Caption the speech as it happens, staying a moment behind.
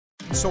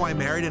So I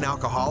Married an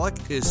Alcoholic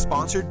is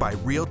sponsored by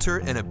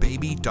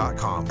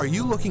RealtorAndABaby.com. Are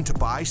you looking to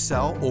buy,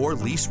 sell, or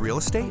lease real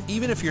estate?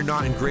 Even if you're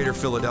not in Greater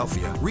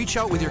Philadelphia, reach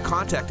out with your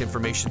contact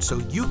information so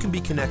you can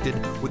be connected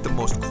with the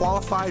most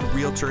qualified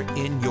realtor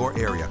in your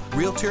area.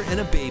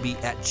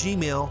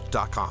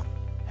 RealtorAndABaby@gmail.com.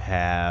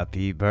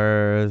 Happy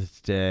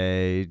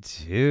birthday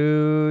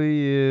to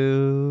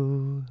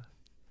you.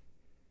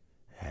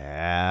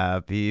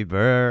 Happy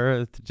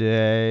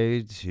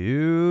birthday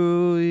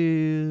to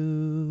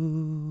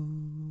you.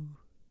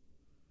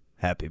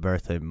 Happy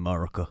birthday,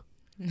 America.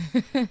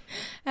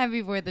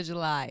 Happy 4th of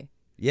July.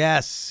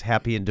 Yes,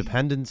 happy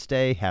Independence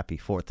Day, happy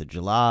 4th of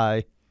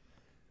July.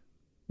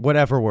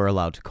 Whatever we're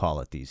allowed to call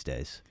it these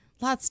days.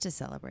 Lots to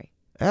celebrate.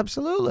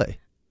 Absolutely.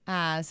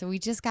 So we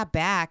just got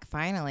back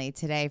finally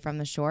today from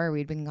the shore.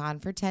 We'd been gone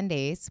for 10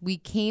 days. We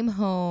came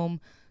home,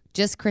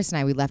 just Chris and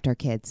I, we left our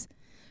kids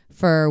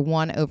for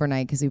one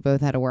overnight because we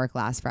both had to work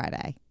last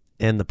Friday.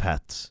 And the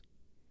pets.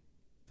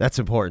 That's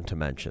important to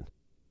mention.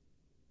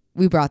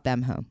 We brought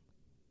them home.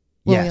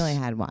 Well, Yes. we only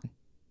had one.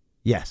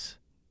 Yes.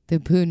 The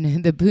poo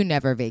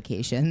never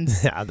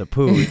vacations. Yeah, the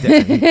poo.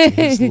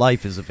 His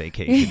life is a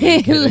vacation. Are you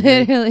It kidding me?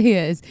 literally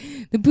is.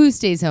 The poo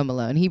stays home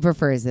alone. He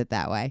prefers it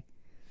that way.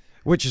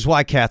 Which is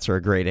why cats are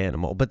a great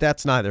animal, but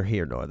that's neither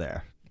here nor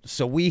there.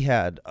 So we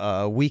had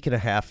a week and a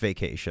half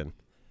vacation.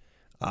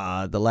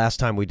 The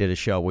last time we did a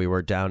show, we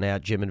were down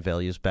at Jim and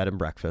Valia's Bed and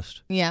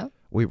Breakfast. Yeah.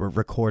 We were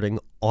recording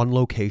on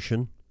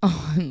location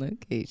On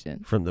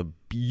location. from the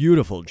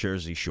beautiful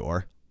Jersey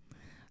Shore.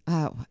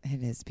 Oh,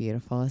 it is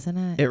beautiful, isn't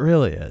it? It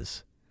really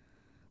is.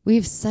 We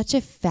have such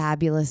a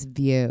fabulous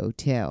view,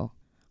 too.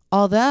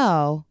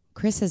 Although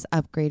Chris has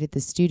upgraded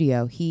the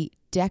studio, he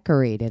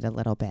decorated a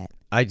little bit.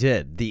 I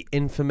did. The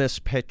infamous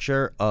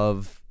picture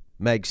of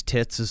Meg's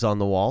tits is on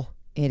the wall.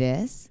 It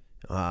is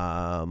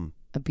A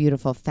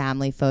beautiful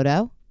family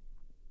photo.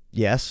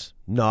 Yes,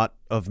 not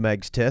of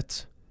Meg's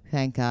tits.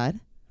 Thank God.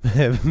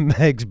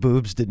 Meg's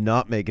boobs did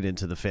not make it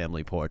into the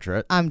family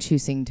portrait. I'm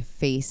choosing to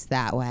face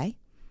that way.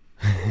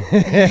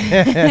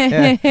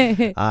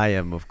 I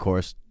am, of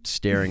course,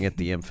 staring at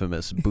the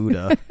infamous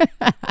Buddha,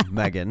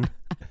 Megan.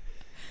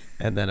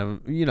 And then,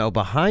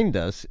 behind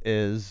us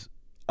is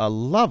a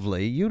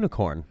lovely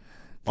unicorn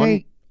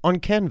Very- on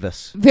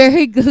canvas.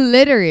 Very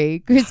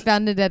glittery. Chris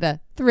found it at a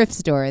thrift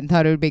store and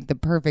thought it would make the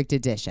perfect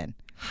addition.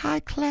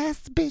 High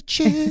class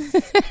bitches.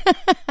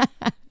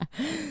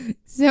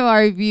 So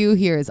our view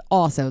here is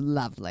also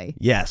lovely.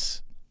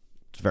 Yes.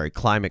 It's very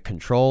climate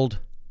controlled.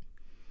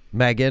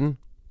 Megan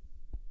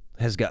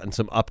has gotten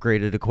some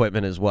upgraded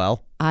equipment as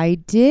well. I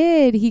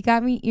did. He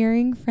got me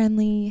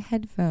earring-friendly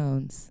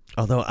headphones.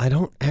 Although I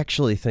don't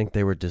actually think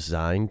they were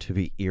designed to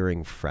be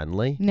earring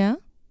friendly. No?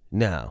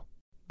 No.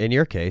 In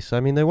your case, I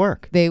mean, they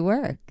work. They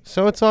work.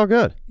 So it's all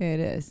good. It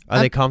is. Are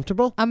they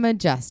comfortable? I'm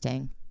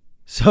adjusting.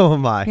 So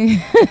am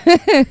I.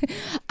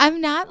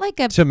 I'm not like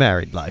a To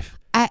married life.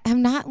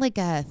 I'm not like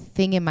a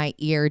thing in my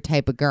ear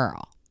type of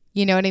girl.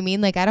 You know what I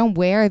mean? Like, I don't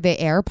wear the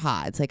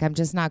AirPods. Like, I'm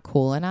just not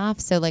cool enough.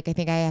 So, like, I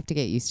think I have to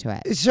get used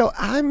to it. So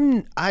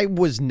I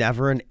was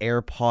never an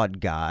AirPod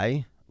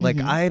guy.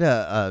 Like, I had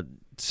a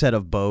set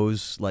of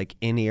Bose, like,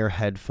 in-ear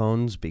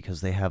headphones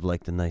because they have,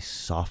 like, the nice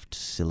soft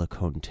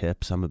silicone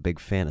tips. I'm a big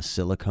fan of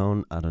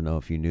silicone. I don't know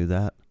if you knew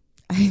that.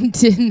 I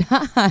did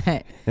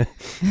not.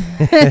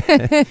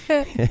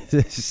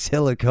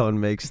 Silicone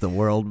makes the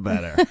world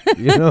better.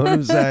 You know what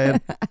I'm saying?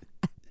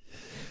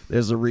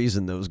 There's a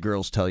reason those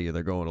girls tell you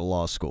they're going to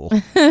law school.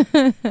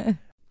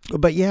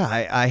 But yeah,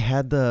 I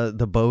had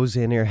the Bose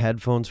in-ear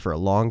headphones for a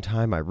long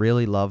time. I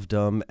really loved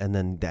them. And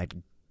then that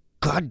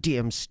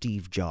goddamn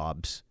Steve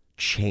Jobs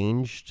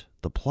changed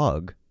the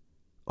plug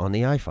on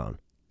the iPhone.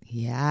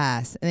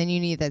 Yes. And then you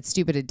need that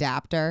stupid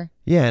adapter.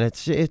 Yeah, and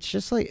it's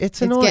just like,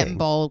 it's annoying. It's getting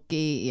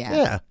bulky. Yeah.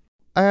 Yeah,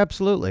 I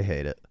absolutely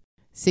hate it.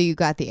 So you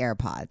got the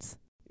AirPods.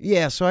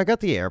 Yeah, so I got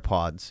the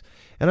AirPods,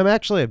 and I'm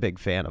actually a big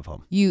fan of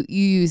them. You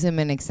use them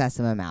an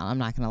excessive amount. I'm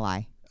not going to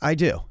lie. I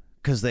do,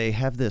 because they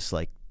have this,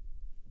 like,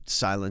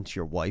 silence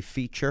your wife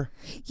feature.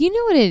 You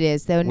know what it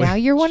is, though? Now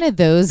you're one of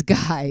those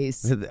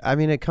guys. I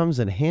mean, it comes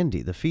in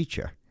handy, the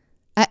feature.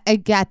 I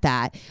get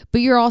that.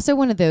 But you're also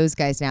one of those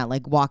guys now,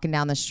 like walking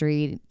down the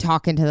street,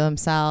 talking to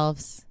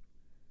themselves.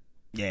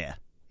 Yeah.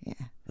 Yeah.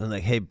 I'm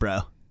like, hey,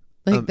 bro,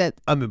 Like that.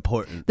 I'm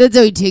important. That's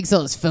how he takes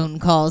all his phone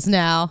calls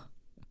now.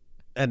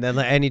 And then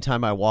like,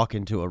 anytime I walk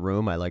into a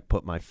room, I, like,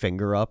 put my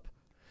finger up.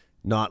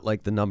 Not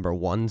like the number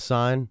 1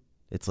 sign.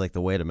 It's like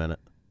the, wait a minute.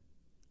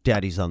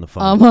 Daddy's on the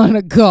phone. I'm on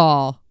a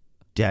call.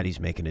 Daddy's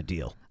making a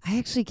deal. I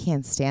actually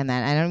can't stand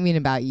that. I don't mean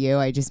about you.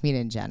 I just mean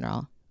in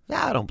general.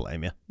 Yeah, I don't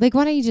blame you. Like,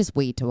 why don't you just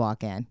wait to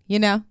walk in? You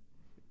know?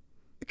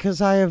 Because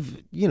I have,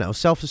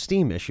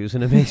 self-esteem issues,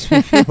 and it makes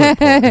me feel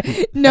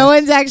important. No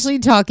one's actually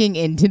talking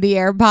into the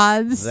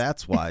AirPods.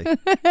 That's why.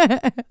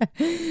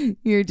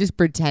 You're just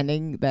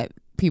pretending that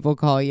people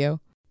call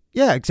you.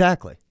 Yeah,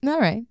 exactly. All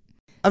right.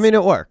 I mean,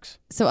 it works.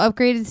 So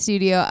upgraded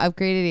studio,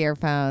 upgraded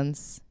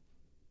earphones.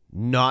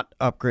 Not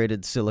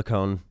upgraded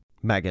silicone,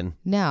 Megan.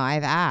 No,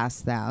 I've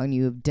asked, though, and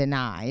you've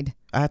denied.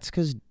 That's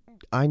because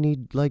I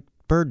need, like,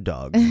 bird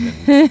dogs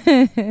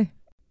and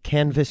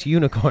canvas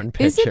unicorn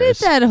pictures. Isn't it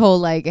that whole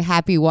like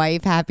happy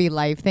wife, happy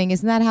life thing?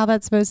 Isn't that how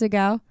that's supposed to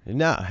go?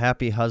 No,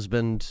 happy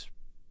husband,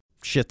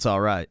 shit's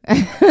all right.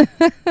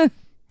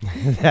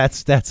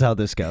 That's how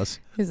this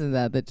goes. Isn't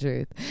that the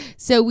truth?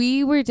 So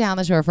we were down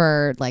the shore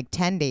for like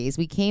 10 days.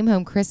 We came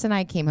home. Chris and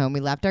I came home. We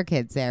left our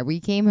kids there. We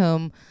came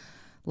home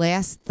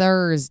last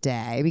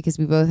Thursday because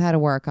we both had to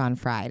work on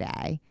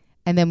Friday.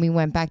 And then we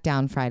went back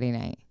down Friday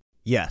night.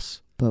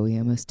 Yes. But we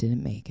almost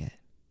didn't make it.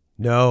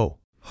 No.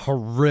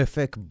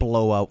 Horrific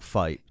blowout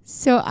fight.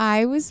 So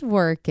I was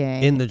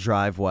working. In the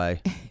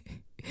driveway.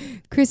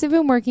 Chris had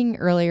been working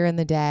earlier in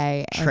the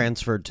day.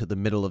 Transferred to the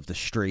middle of the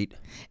street.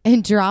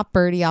 And dropped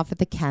Birdie off at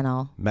the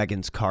kennel.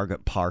 Megan's car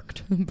got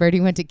parked.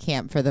 Birdie went to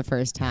camp for the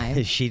first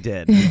time. She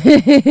did.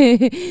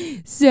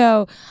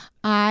 So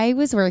I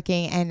was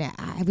working and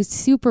I was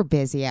super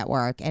busy at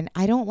work, and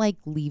I don't like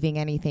leaving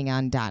anything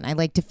undone. I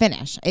like to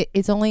finish.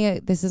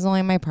 This is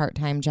only my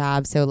part-time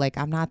job, so like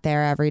I'm not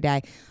there every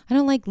day. I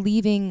don't like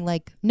leaving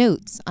like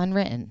notes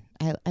unwritten.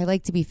 I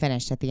like to be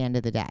finished at the end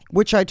of the day.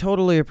 Which I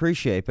totally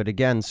appreciate. But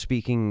again,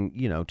 speaking,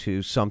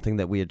 to something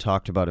that we had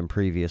talked about in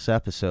previous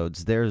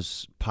episodes,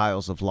 there's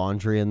piles of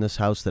laundry in this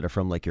house that are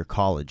from like your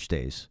college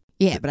days.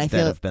 Yeah, but I feel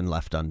that have been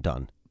left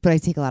undone. But I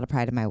take a lot of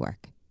pride in my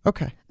work.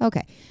 Okay.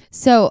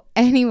 So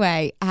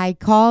anyway, I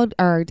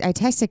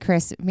texted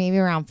Chris maybe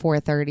around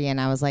 4:30, and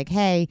I was like,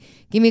 hey,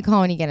 give me a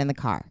call when you get in the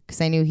car,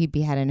 because I knew he'd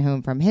be heading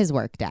home from his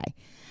work day.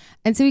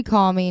 And so he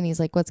called me and he's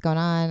like, what's going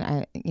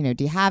on? Do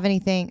you have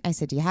anything? I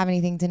said, do you have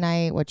anything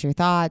tonight? What's your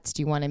thoughts?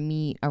 Do you want to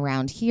meet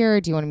around here?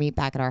 Do you want to meet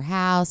back at our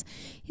house?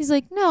 He's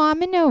like, no,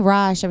 I'm in no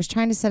rush. I was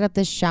trying to set up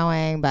this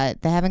showing,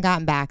 but they haven't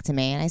gotten back to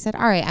me. And I said,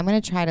 all right, I'm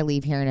going to try to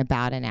leave here in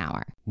about an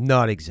hour.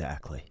 Not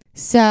exactly.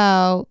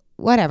 So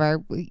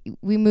whatever,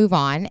 we move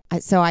on.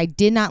 So I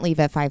did not leave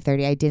at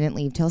 5:30. I didn't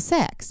leave till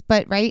 6.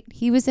 But right,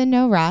 he was in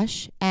no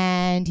rush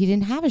and he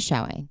didn't have a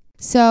showing.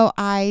 So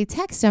I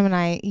text him and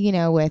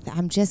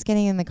I'm just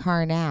getting in the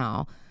car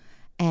now.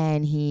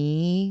 And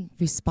he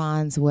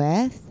responds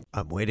with,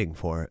 I'm waiting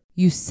for it.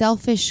 You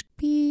selfish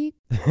beep.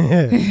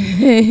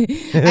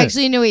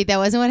 Actually, no, wait, that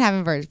wasn't what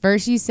happened first.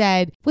 First, you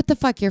said, what the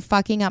fuck, you're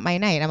fucking up my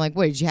night. I'm like,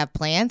 what, did you have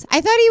plans?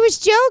 I thought he was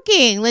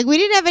joking. Like, we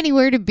didn't have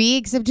anywhere to be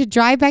except to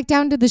drive back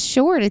down to the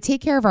shore to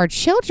take care of our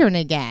children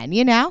again,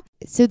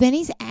 So then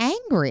he's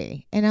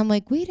angry. And I'm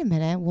like, wait a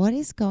minute, what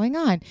is going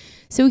on?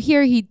 So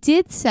here he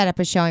did set up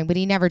a showing, but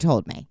he never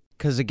told me.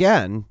 Because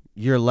again,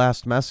 your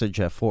last message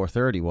at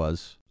 4:30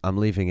 was, I'm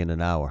leaving in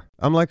an hour.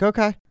 I'm like,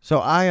 okay. So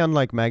I,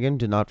 unlike Megan,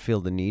 do not feel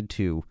the need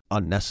to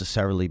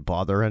unnecessarily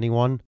bother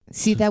anyone.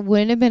 See, that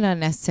wouldn't have been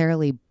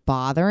unnecessarily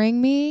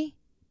bothering me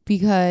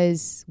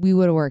because we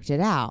would have worked it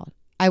out.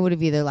 I would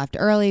have either left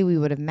early, we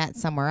would have met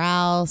somewhere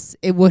else.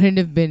 It wouldn't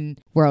have been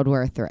World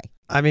War III.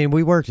 I mean,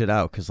 we worked it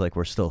out because,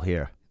 we're still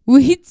here.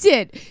 We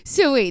did.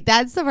 So wait,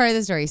 that's the part of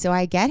the story. So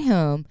I get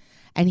home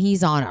and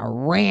he's on a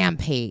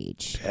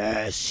rampage.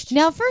 Pissed.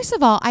 Now, first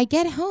of all, I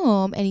get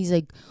home and he's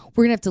like,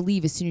 we're going to have to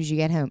leave as soon as you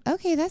get home.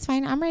 Okay, that's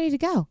fine. I'm ready to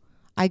go.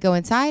 I go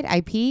inside. I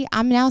pee.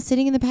 I'm now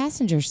sitting in the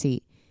passenger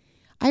seat.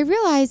 I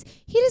realize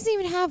he doesn't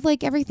even have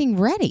everything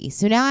ready.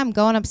 So now I'm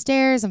going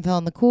upstairs. I'm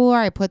filling the cooler.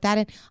 I put that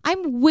in.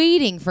 I'm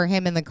waiting for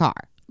him in the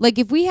car.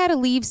 If we had to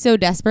leave so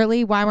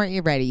desperately, why weren't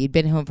you ready? You'd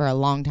been home for a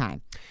long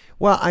time.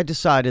 Well, I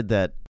decided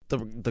that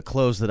the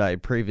clothes that I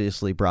had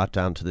previously brought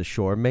down to the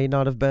shore may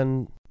not have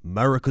been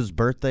America's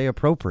birthday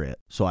appropriate.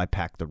 So I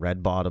packed the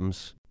red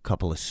bottoms,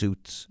 couple of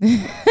suits.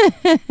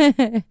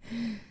 Because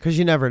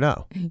you never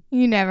know.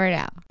 You never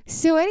know.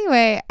 So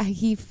anyway,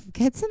 he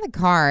gets in the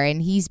car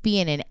and he's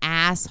being an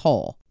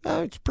asshole.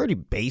 It's pretty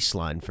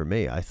baseline for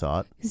me, I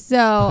thought. So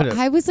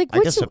I was like,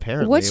 what's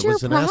your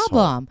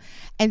problem?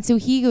 And so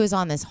he goes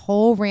on this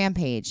whole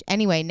rampage.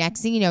 Anyway,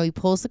 next thing you know, he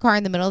pulls the car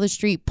in the middle of the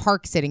street,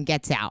 parks it, and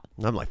gets out.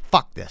 And I'm like,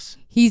 fuck this.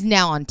 He's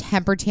now on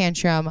temper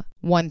tantrum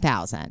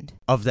 1,000.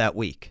 Of that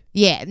week.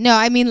 Yeah. No,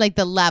 I mean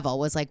the level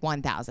was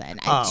 1,000.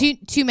 Oh.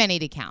 Too many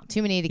to count.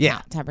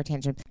 Temper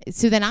tantrum.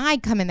 So then I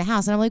come in the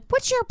house and I'm like,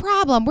 what's your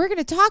problem? We're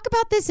going to talk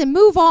about this and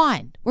move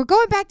on. We're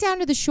going back down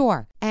to the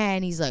shore.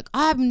 And he's like,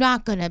 I'm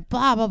not going to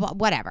blah, blah, blah,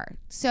 whatever.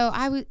 So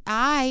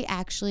I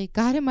actually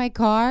got in my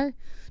car,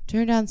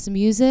 turned on some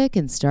music,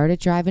 and started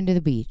driving to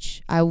the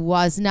beach. I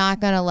was not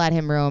going to let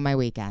him ruin my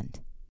weekend.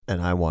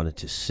 And I wanted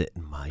to sit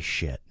in my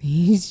shit.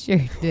 He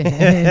sure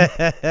did.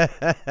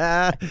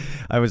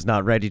 I was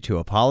not ready to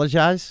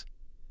apologize.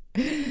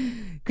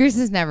 Chris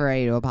is never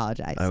ready to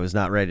apologize. I was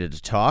not ready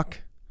to talk.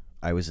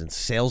 I was in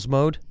sales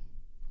mode.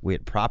 We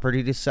had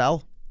property to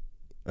sell.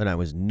 And I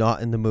was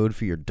not in the mood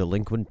for your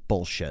delinquent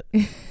bullshit.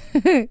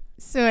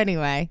 So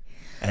anyway.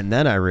 And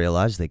then I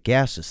realized that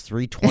gas is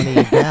 $3.20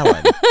 a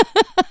gallon.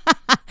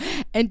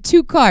 And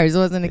 2 cars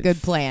wasn't a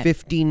good plan.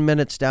 15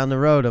 minutes down the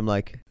road, I'm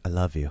like, I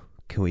love you.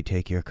 Can we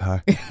take your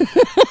car?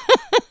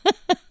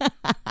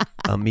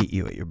 I'll meet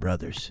you at your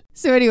brother's.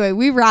 So anyway,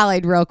 we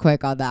rallied real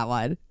quick on that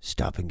one.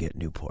 Stop and get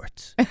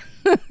Newports.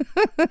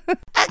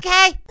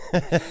 Okay.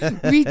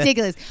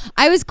 Ridiculous.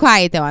 I was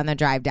quiet, though, on the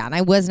drive down.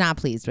 I was not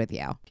pleased with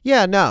you.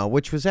 Yeah, no,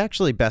 which was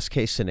actually best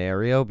case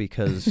scenario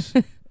because,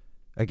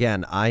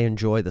 again, I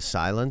enjoy the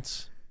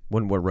silence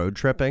when we're road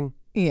tripping,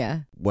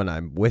 Yeah. when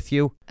I'm with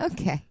you,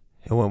 Okay.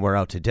 and when we're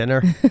out to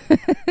dinner.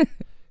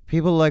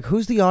 People are like,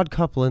 who's the odd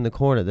couple in the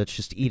corner that's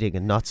just eating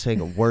and not saying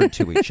a word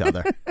to each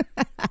other?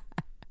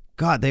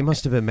 God, they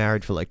must have been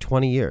married for like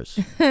 20 years.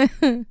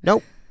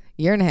 Nope.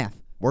 Year and a half.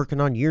 Working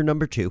on year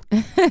number 2.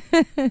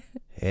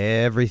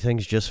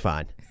 Everything's just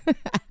fine.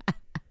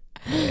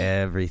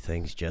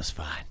 Everything's just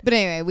fine. But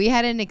anyway, we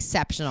had an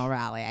exceptional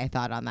rally, I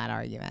thought, on that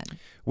argument.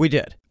 We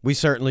did. We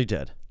certainly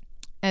did.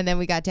 And then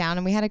we got down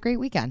and we had a great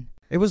weekend.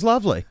 It was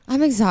lovely.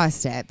 I'm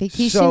exhausted.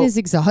 Vacation So- is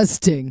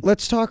exhausting.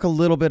 Let's talk a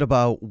little bit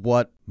about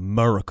what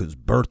America's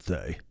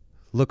birthday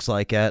looks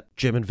like at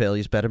Jim and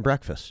Valey's Bed and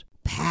Breakfast.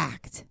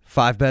 Packed.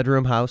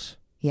 5-bedroom house,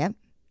 Yep.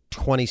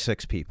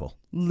 26 people.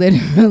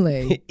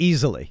 Literally.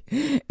 Easily.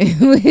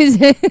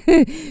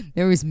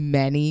 There was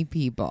many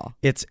people.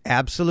 It's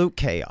absolute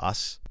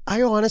chaos.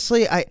 I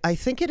honestly, I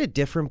think at a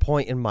different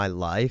point in my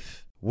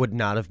life would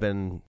not have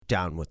been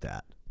down with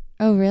that.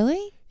 Oh,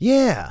 really?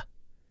 Yeah.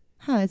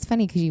 Huh, it's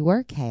funny because you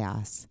were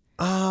chaos.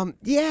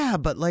 Yeah,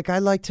 but like I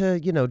like to,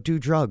 do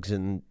drugs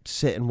and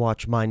sit and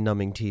watch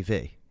mind-numbing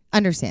TV.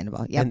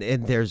 Understandable. Yep.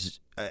 And there's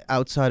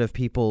outside of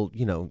people,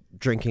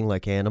 drinking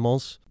like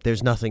animals,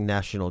 there's nothing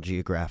National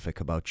Geographic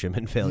about Jim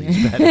and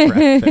Valey's Bed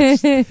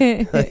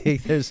and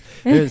Breakfast.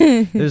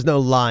 Like, there's no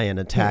lion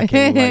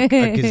attacking like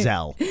a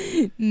gazelle.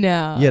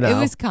 No. You know? It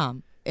was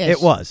calm.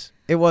 It was.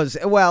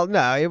 Well,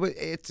 no,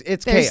 it's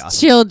There's chaos.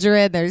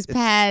 children, there's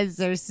pets,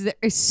 there's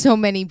so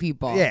many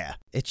people. Yeah,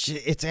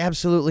 it's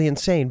absolutely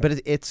insane,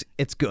 but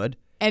it's good.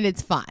 And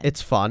it's fun.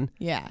 It's fun.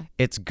 Yeah.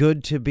 It's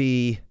good to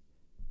be.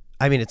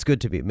 I mean, it's good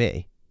to be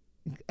me.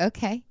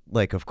 Okay.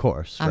 Like, of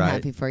course, I'm right?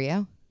 happy for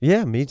you.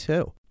 Yeah, me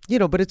too.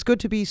 But it's good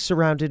to be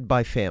surrounded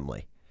by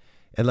family.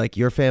 And like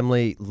your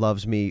family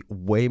loves me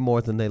way more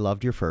than they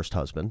loved your first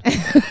husband,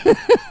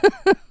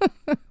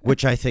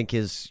 which I think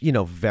is,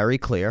 very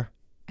clear.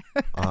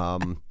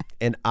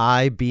 And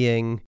I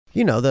being,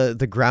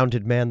 the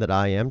grounded man that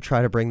I am,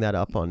 try to bring that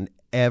up on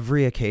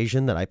every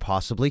occasion that I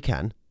possibly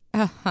can.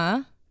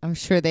 Uh-huh. I'm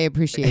sure they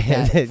appreciate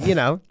that.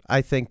 And,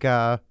 I think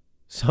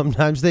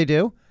sometimes they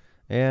do.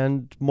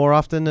 And more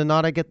often than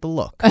not, I get the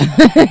look.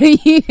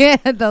 Yeah,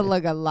 they'll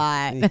look a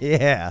lot.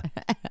 Yeah.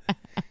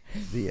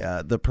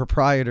 The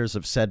proprietors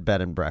of said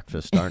bed and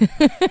breakfast aren't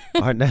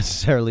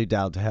necessarily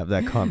down to have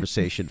that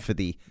conversation for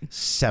the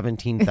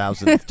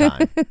 17,000th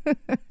time.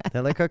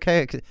 They're like,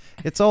 okay,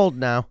 it's old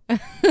now.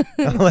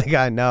 I'm like,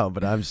 I know,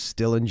 but I'm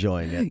still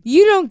enjoying it.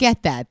 You don't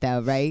get that,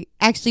 though, right?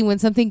 Actually, when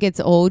something gets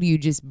old, you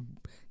just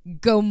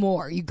go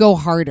more. You go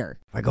harder.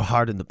 I go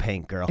hard in the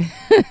paint, girl.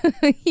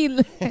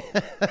 Even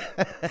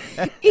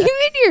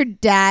your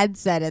dad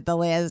said it the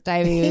last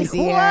time he was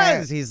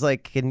here. He's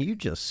like, can you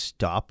just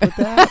stop with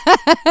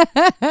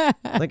that?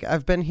 Like,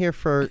 I've been here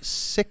for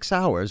 6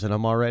 hours and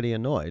I'm already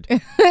annoyed.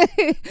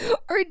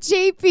 Or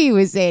JP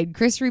was saying,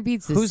 Chris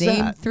repeats the Who's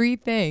same that? 3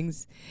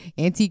 things.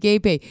 Anti-gay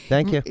pay.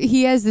 Thank you.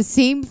 He has the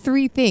same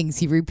 3 things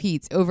he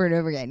repeats over and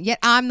over again. Yet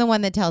I'm the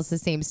one that tells the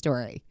same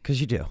story.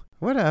 Because you do.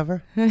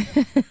 Whatever.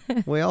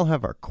 We all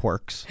have our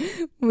quirks.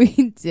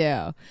 We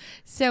do.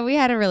 So we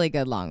had a really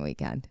good long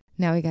weekend.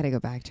 Now we got to go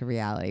back to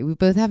reality. We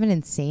both have an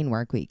insane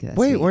work week this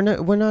Wait, week.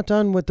 we're not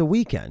done with the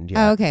weekend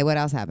yet. Oh, okay. What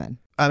else happened?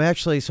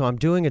 I'm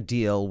doing a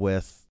deal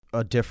with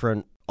a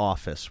different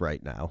office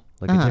right now,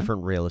 like a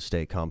different real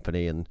estate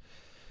company. And,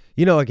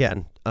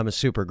 again, I'm a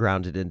super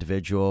grounded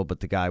individual, but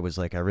the guy was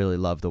like, I really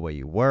love the way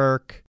you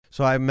work.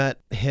 So I met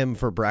him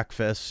for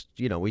breakfast.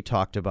 We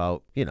talked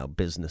about,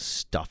 business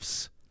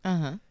stuffs.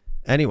 Uh-huh.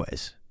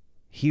 Anyways,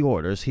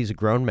 he's a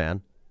grown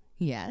man.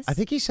 Yes. I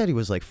think he said he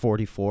was like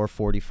 44,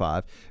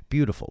 45.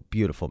 Beautiful,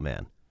 beautiful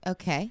man.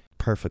 Okay.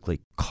 Perfectly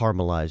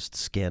caramelized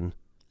skin.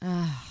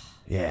 Ah.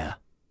 Yeah.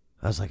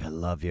 I was like, I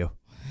love you.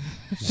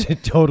 It's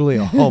totally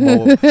a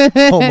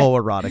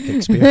homoerotic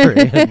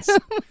experience.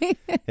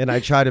 And I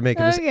try to make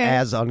it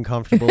as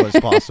uncomfortable as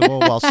possible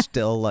while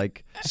still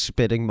like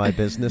spitting my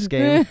business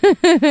game.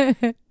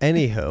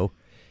 Anywho,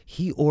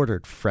 he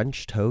ordered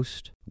French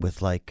toast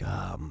with like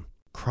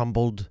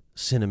crumbled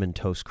cinnamon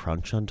toast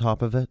crunch on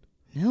top of it.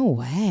 No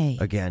way.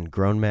 Again,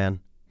 grown man.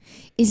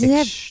 Is it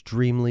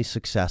extremely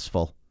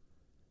successful.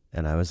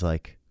 And I was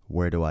like,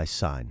 where do I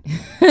sign?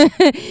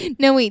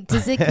 No, wait.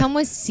 Does it come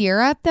with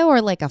syrup, though,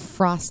 or like a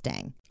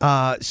frosting?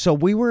 So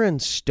we were in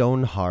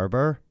Stone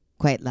Harbor.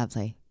 Quite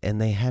lovely.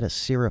 And they had a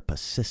syrup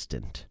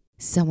assistant.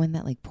 Someone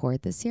that like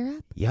poured the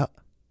syrup? Yep.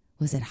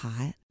 Was it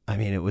hot? I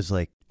mean, it was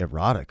like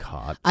erotic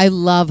hot. I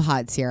love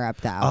hot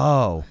syrup, though.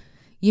 Oh.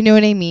 You know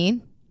what I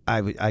mean?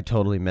 I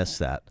totally missed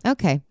that.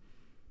 Okay.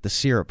 The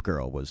syrup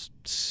girl was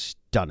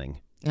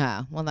stunning.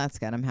 Oh, well, that's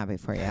good. I'm happy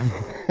for you.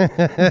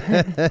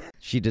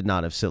 She did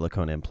not have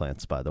silicone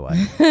implants, by the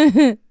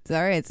way.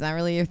 Sorry, it's not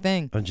really your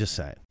thing. I'm just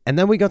saying. And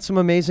then we got some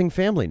amazing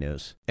family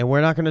news. And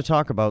we're not going to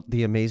talk about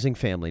the amazing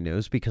family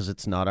news because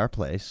it's not our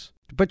place.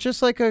 But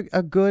just like a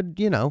good,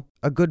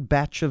 a good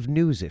batch of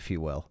news, if you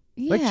will.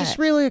 Yeah. Like just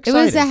really It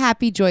exciting. was a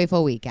happy,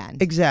 joyful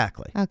weekend.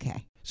 Exactly.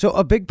 Okay. So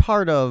a big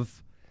part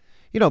of,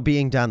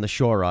 being down the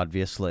shore,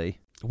 obviously,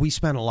 we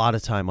spent a lot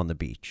of time on the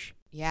beach.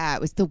 Yeah,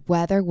 the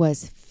weather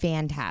was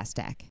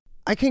fantastic.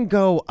 I can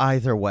go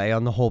either way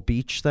on the whole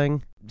beach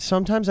thing.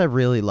 Sometimes I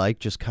really like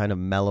just kind of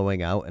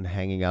mellowing out and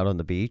hanging out on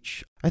the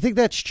beach. I think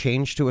that's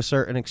changed to a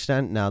certain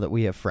extent now that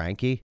we have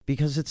Frankie,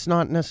 because it's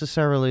not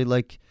necessarily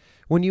like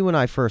when you and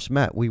I first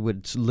met, we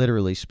would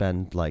literally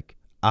spend like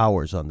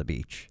hours on the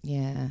beach.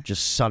 Yeah.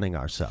 Just sunning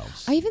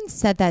ourselves. I even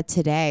said that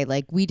today.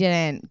 Like we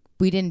didn't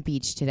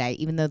beach today,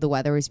 even though the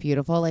weather was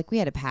beautiful. Like we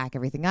had to pack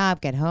everything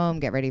up, get home,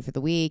 get ready for the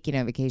week,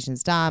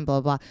 vacation's done,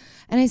 blah, blah, blah.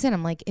 And I said,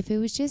 I'm like, if it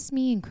was just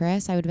me and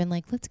Chris, I would have been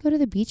like, let's go to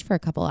the beach for a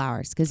couple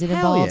hours because it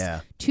involves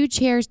 2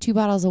 chairs, 2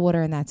 bottles of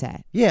water, and that's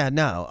it. Yeah,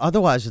 no.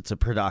 Otherwise, it's a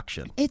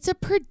production. It's a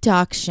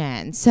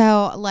production.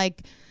 So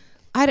like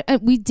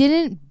we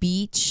didn't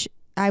beach,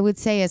 I would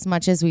say, as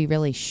much as we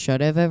really should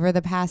have over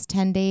the past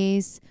 10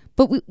 days.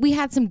 But we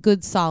had some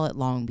good, solid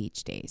Long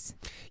Beach days.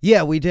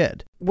 Yeah, we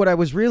did. What I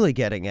was really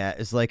getting at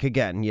is like,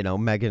 again,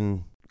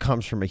 Megan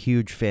comes from a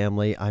huge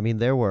family. I mean,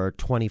 there were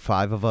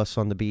 25 of us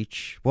on the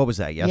beach. What was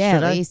that, yesterday?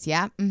 Yeah, at least,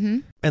 yeah. Mm-hmm.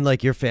 And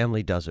like your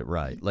family does it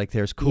right. Like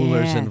there's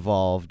coolers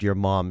involved. Your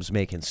mom's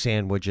making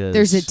sandwiches.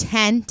 There's a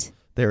tent.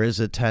 There is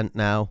a tent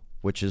now,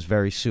 which is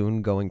very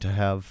soon going to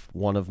have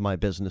one of my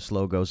business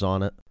logos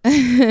on it.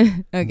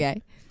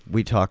 Okay.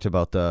 We talked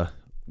about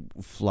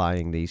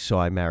flying the So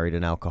I Married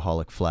an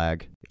Alcoholic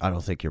flag. I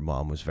don't think your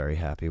mom was very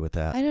happy with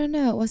that. I don't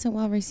know. It wasn't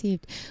well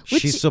received.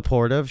 She's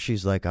supportive.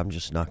 She's like, I'm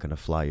just not going to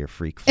fly your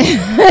freak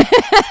flag.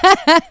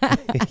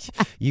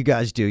 You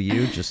guys do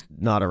you, just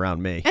not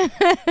around me.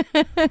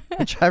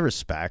 Which I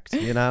respect,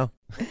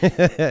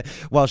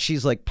 While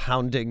she's like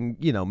pounding,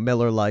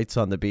 Miller Lights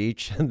on the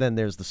beach. And then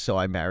there's the So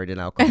I Married an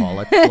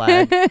Alcoholic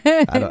flag.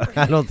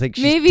 I don't think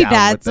she's Maybe down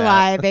that's with that.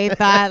 why they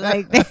thought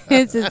like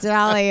this is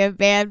probably a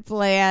bad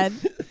plan.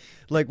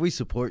 Like, we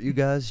support you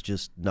guys,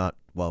 just not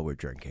while we're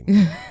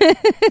drinking.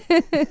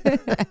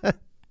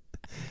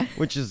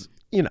 Which is,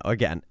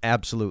 again,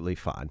 absolutely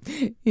fine.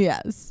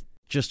 Yes.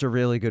 Just a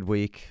really good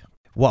week.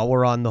 While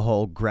we're on the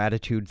whole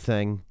gratitude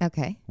thing,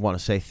 Okay. want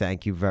to say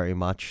thank you very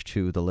much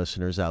to the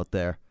listeners out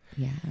there.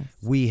 Yes.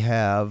 We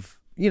have,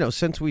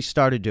 since we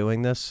started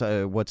doing this,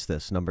 what's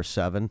this, number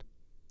 7?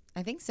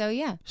 I think so,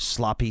 yeah.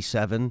 Sloppy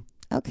 7.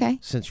 Okay.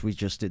 Since we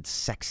just did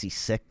Sexy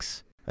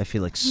 6. I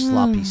feel like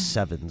Sloppy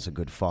 7's a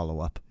good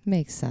follow-up.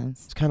 Makes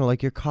sense. It's kind of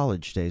like your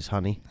college days,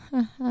 honey.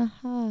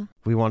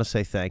 We want to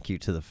say thank you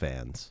to the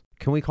fans.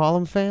 Can we call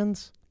them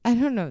fans? I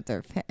don't know if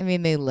they're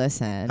they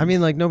listen. I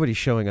mean, like, nobody's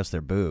showing us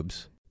their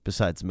boobs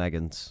besides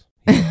Megan's.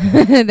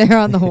 They're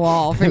on the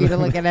wall for you to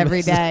look at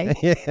every day.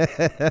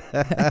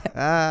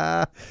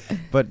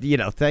 But,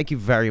 thank you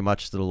very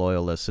much to the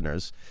loyal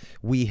listeners.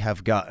 We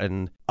have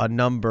gotten a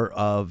number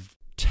of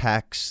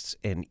texts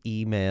and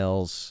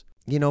emails,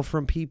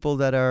 from people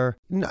that are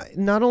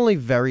not only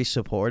very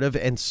supportive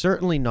and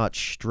certainly not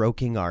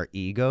stroking our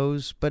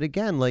egos, but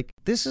again, like,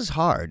 this is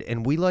hard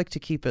and we like to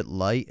keep it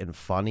light and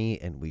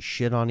funny and we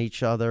shit on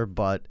each other.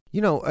 But,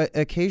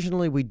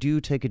 occasionally we do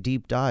take a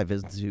deep dive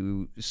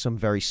into some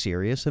very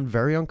serious and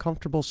very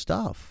uncomfortable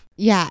stuff.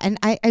 Yeah, and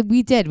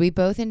we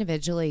both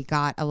individually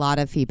got a lot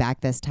of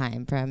feedback this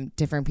time from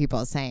different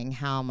people saying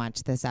how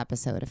much this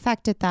episode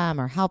affected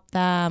them or helped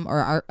them, or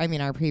our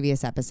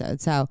previous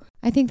episode. So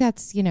I think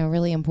that's,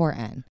 really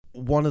important.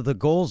 One of the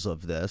goals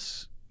of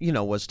this,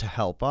 was to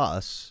help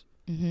us.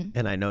 Mm-hmm.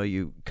 And I know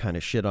you kind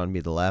of shit on me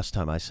the last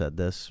time I said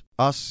this.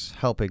 Us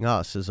helping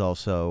us is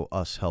also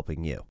us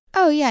helping you.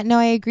 Oh, yeah. No,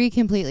 I agree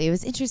completely. It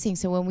was interesting.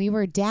 So when we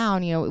were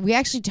down, we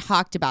actually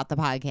talked about the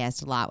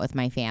podcast a lot with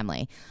my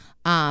family.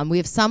 We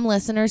have some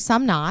listeners,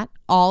 some not,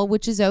 all,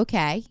 which is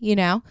okay,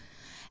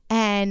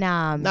 and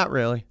not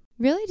really.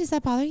 Really? Does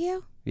that bother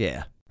you?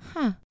 Yeah.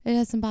 Huh. It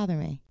doesn't bother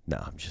me.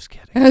 No, I'm just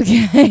kidding.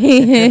 Okay.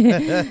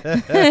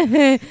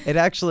 It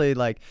actually,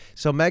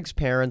 so Meg's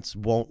parents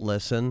won't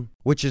listen,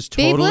 which is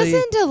totally... They've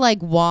listened to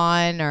like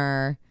one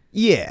or...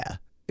 Yeah.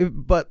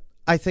 But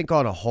I think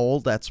on a whole,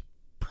 that's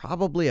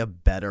probably a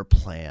better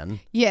plan.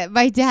 Yeah,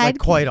 my dad...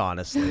 quite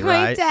honestly,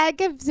 right? My dad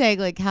kept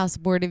saying how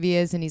supportive he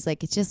is, and he's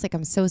like, it's just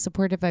I'm so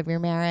supportive of your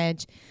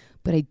marriage,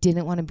 but I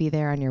didn't want to be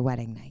there on your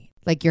wedding night,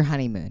 like your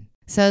honeymoon.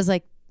 So I was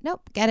like,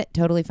 nope, get it,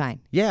 totally fine.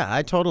 Yeah,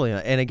 I totally...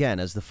 And again,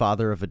 as the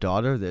father of a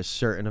daughter, there's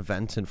certain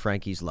events in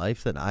Frankie's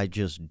life that I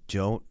just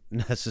don't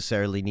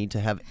necessarily need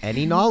to have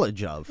any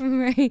knowledge of.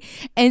 Right.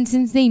 And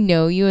since they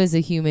know you as a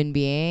human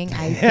being,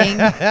 I think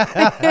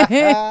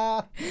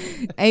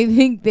I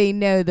think they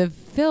know the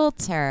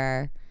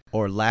filter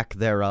Or lack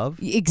thereof.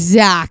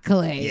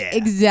 Exactly. Yeah.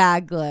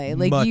 Exactly.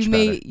 Like Much you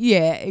may, better.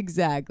 yeah,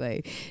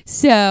 exactly.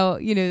 So,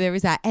 there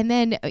was that. And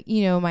then,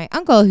 my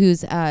uncle,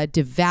 who's a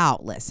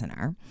devout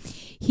listener,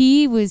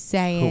 he was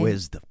saying, Who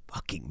is the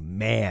fucking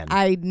man?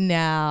 I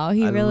know.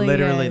 He I really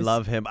literally is.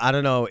 love him. I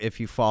don't know if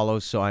you follow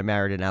So I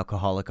Married an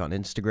Alcoholic on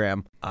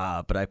Instagram,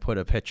 but I put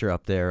a picture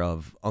up there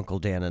of Uncle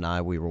Dan and I.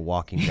 We were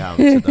walking down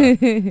to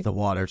the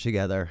water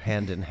together,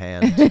 hand in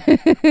hand,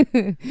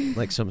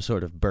 like some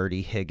sort of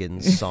Bertie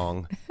Higgins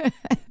song.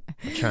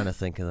 I'm trying to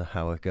think of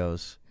how it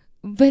goes.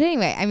 But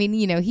anyway, I mean,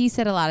 he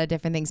said a lot of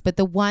different things. But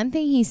the one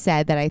thing he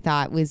said that I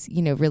thought was,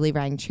 really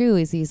rang true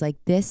is he's like,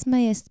 this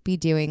must be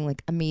doing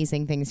like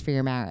amazing things for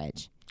your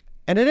marriage.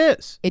 And it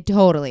is. It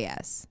totally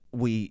is.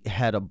 We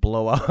had a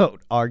blowout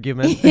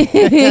argument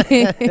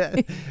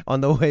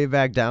on the way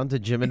back down to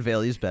Jim and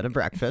Valey's bed and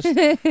breakfast.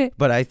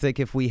 But I think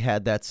if we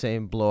had that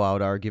same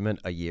blowout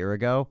argument a year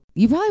ago,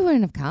 You probably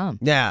wouldn't have come.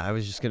 yeah, I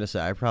was just going to say,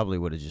 I probably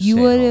would have just You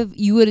stayed would home. have.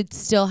 You would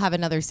still have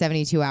another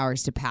 72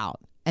 hours to pout,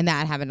 and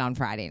that happened on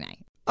Friday night.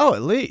 Oh,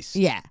 at least.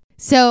 Yeah.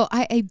 So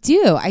I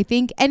do. I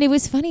think, and it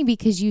was funny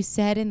because you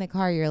said in the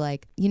car, you're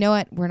like, you know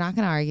what? We're not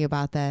going to argue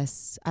about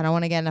this. I don't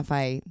want to get in a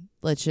fight.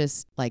 Let's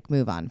just like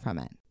move on from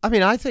it. I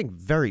mean, I think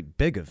very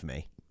big of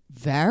me.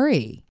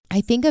 Very. I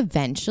think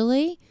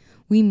eventually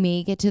we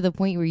may get to the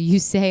point where you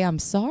say, I'm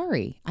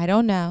sorry. I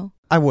don't know.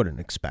 I wouldn't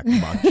expect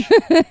much.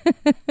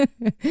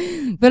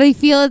 But I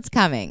feel it's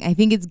coming. I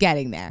think it's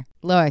getting there.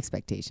 Low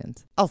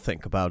expectations. I'll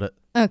think about it.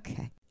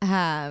 Okay.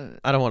 I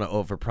don't want to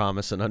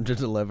overpromise and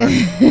underdeliver.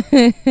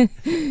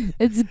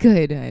 It's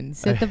good, hun.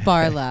 Set the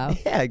bar low.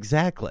 Yeah,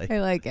 exactly. I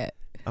like it.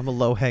 I'm a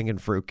low-hanging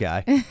fruit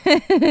guy.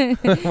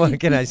 What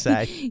can I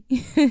say?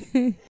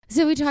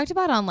 So we talked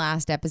about on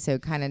last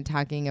episode, kind of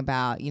talking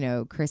about,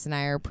 Chris and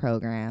I are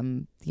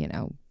program,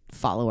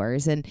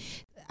 followers. And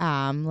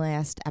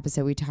last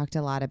episode, we talked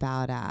a lot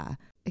about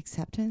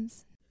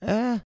acceptance.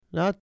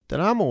 Not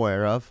that I'm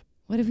aware of.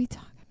 What did we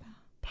talk about?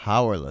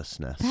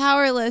 Powerlessness.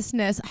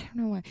 Powerlessness. I don't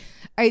know why.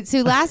 All right. So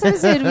last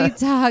episode, we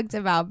talked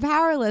about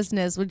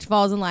powerlessness, which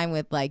falls in line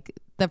with like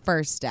the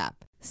first step.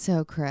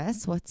 So,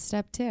 Chris, what's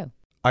step 2?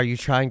 Are you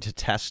trying to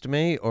test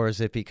me, or is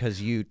it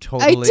because you I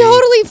totally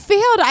totally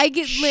failed. I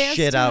get last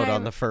shit out time.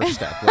 on the first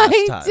step last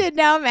I time? did.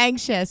 Now I'm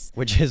anxious.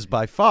 Which is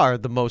by far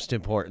the most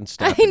important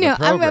step I in know. the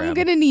program. I'm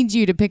going to need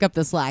you to pick up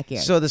the slack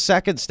here. So the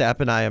second step,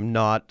 and I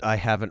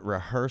haven't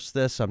rehearsed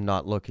this, I'm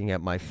not looking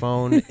at my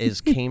phone, is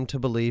came to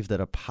believe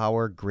that a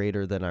power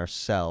greater than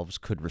ourselves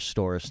could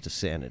restore us to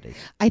sanity.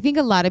 I think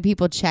a lot of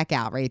people check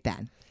out right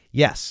then.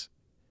 Yes,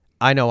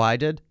 I know I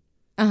did.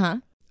 Uh-huh.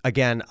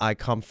 Again, I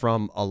come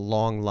from a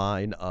long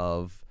line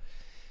of,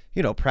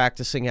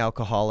 practicing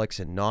alcoholics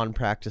and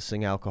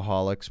non-practicing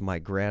alcoholics. My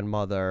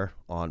grandmother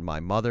on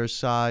my mother's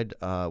side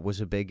was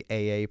a big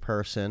AA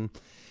person.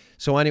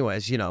 So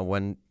anyways,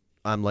 when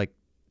I'm like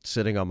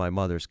sitting on my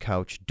mother's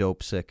couch,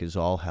 dope sick as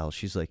all hell,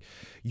 she's like,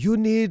 you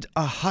need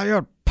a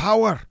higher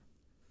power.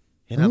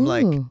 And I'm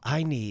like, Ooh.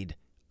 I need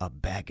a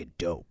bag of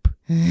dope.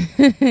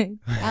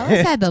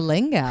 Alice had the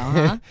lingo,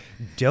 huh?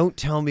 Don't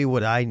tell me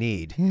what I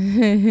need.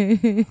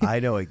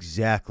 I know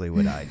exactly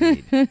what I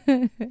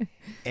need.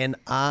 And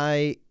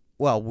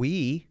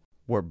we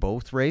were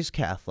both raised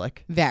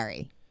Catholic.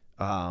 Very.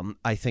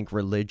 I think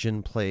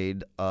religion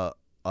played a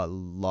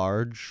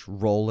large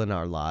role in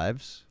our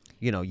lives.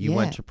 You Yeah.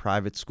 went to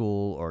private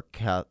school or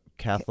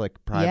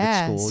Catholic private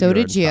Yeah, school so your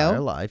did you. entire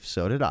life.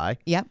 So did I.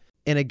 Yep.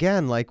 And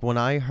again, like when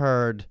I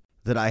heard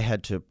that I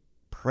had to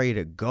pray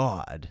to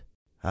God,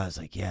 I was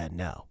like, yeah,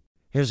 no.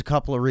 Here's a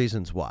couple of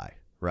reasons why,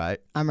 right?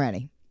 I'm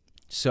ready.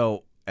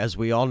 So, as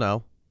we all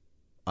know,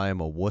 I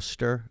am a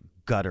Worcester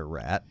gutter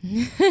rat.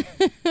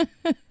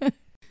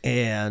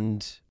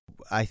 And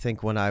I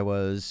think when I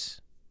was,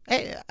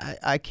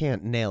 I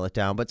can't nail it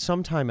down, but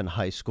sometime in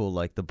high school,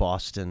 like the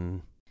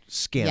Boston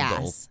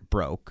scandal Yes.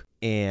 broke.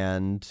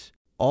 And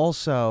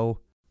also,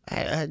 I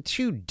had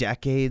 2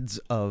 decades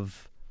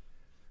of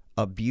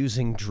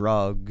abusing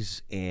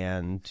drugs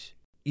and,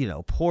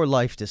 poor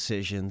life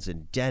decisions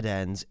and dead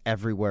ends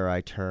everywhere I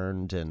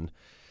turned. And,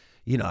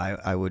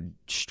 I would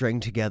string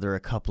together a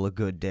couple of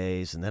good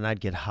days and then I'd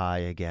get high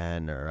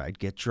again or I'd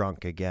get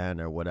drunk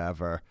again or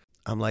whatever.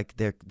 I'm like,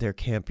 there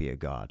can't be a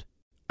God.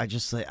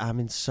 I'm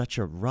in such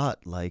a rut.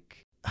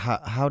 Like,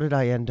 how did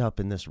I end up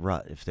in this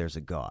rut if there's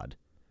a God?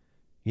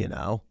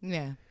 Yeah.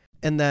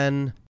 And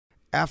then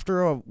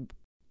I'm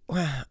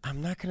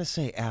not going to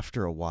say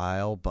after a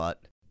while,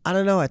 but I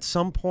don't know. At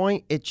some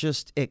point,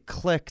 it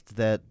clicked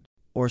that,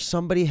 or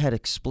somebody had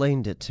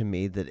explained it to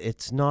me that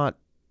it's not,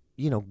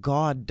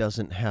 God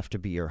doesn't have to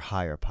be your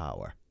higher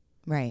power.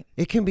 Right.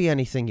 It can be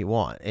anything you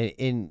want.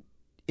 And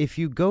if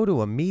you go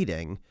to a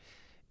meeting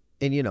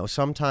and,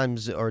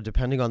 sometimes, or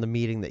depending on the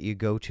meeting that you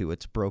go to,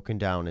 it's broken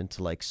down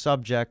into like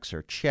subjects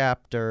or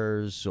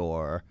chapters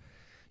or,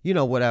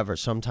 whatever.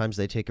 Sometimes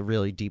they take a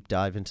really deep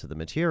dive into the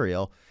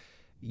material.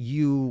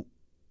 You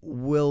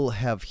will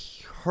have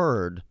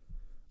heard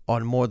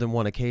on more than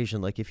one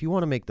occasion, like if you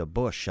want to make the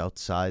bush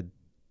outside,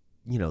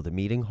 the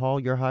meeting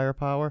hall, your higher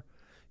power,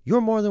 you're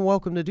more than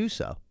welcome to do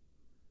so.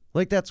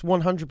 Like, that's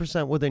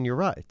 100% within your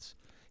rights.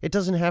 It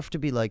doesn't have to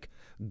be like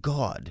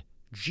God,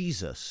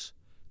 Jesus,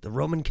 the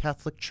Roman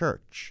Catholic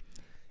Church.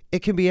 It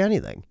can be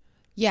anything.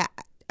 Yeah,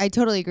 I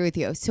totally agree with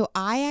you. So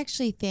I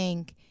actually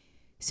think,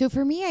 so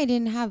for me, I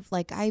didn't have,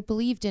 like, I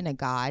believed in a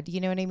God,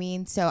 you know what I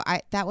mean? So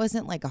that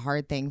wasn't like a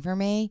hard thing for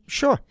me.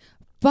 Sure.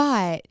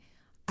 But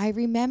I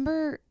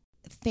remember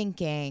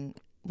thinking,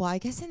 well, I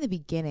guess in the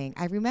beginning,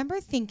 I remember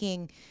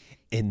thinking,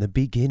 In the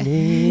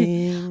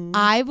beginning,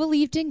 I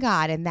believed in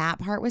God and that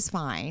part was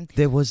fine.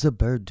 there was a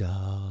bird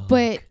dog.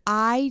 But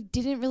I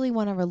didn't really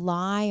want to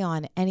rely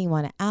on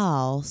anyone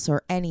else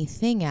or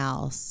anything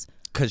else.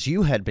 Because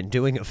you had been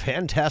doing a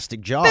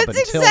fantastic job That's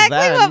until exactly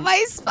then. what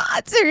my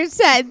sponsor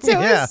said. So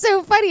it Yeah. was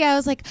so funny. I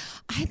was like,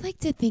 I'd like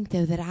to think,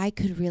 though, that I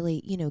could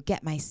really,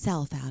 get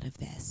myself out of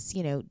this,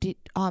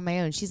 on my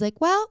own. She's like,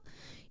 well,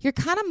 you're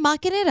kind of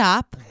mucking it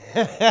up. So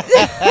maybe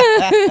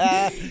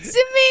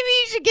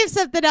you should give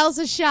something else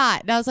a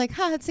shot. And I was like,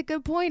 that's a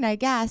good point, I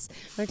guess.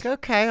 Like,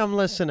 okay, I'm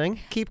listening.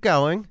 Keep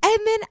going. And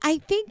then I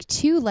think,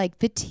 too, like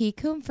the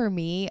take home for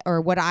me,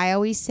 or what I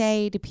always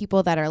say to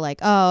people that are like,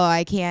 oh,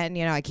 I can't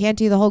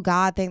do the whole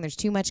God thing. There's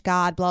too much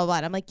God, blah, blah, blah.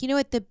 And I'm like, you know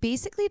what?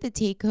 Basically the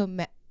take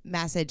home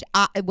message,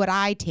 what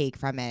I take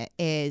from it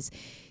is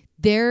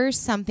there's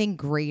something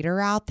greater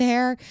out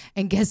there.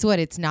 And guess what?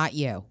 It's not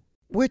you.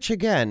 Which,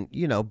 again,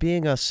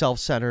 being a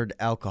self-centered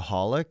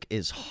alcoholic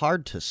is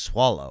hard to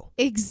swallow.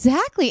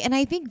 Exactly. And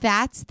I think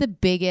that's the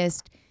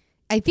biggest,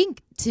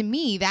 to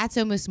me, that's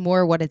almost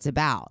more what it's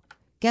about.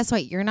 Guess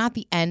what? You're not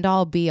the end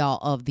all be all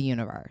of the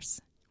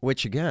universe.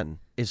 Which, again,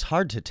 is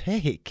hard to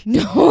take.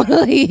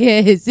 Totally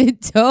is.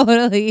 It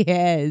totally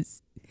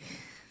is.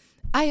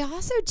 I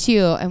also,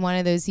 too, am one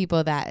of those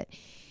people that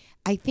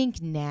I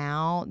think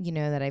now,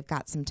 that I've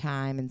got some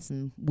time and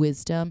some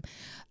wisdom,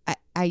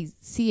 I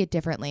see it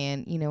differently.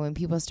 And, when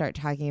people start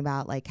talking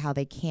about like how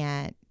they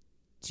can't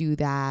do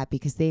that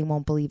because they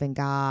won't believe in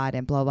God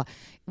and blah, blah,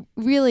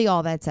 really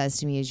all that says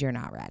to me is you're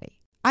not ready.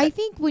 I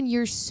think when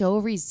you're so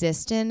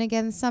resistant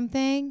against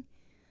something,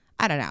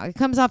 I don't know, it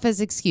comes off as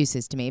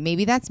excuses to me.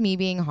 Maybe that's me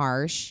being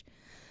harsh,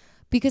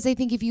 because I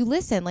think if you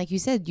listen, like you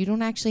said, you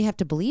don't actually have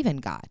to believe in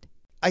God.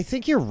 I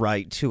think you're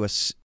right to a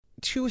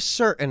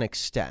certain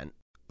extent,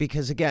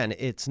 because, again,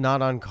 it's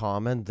not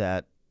uncommon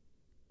that,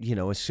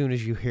 as soon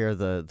as you hear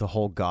the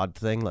whole God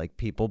thing, like,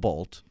 people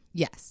bolt.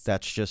 Yes.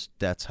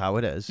 That's how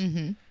it is.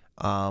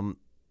 Mm-hmm.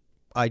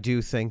 I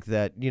do think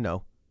that,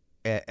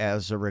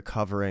 as a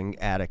recovering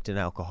addict and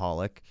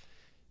alcoholic,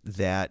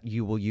 that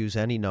you will use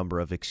any number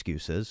of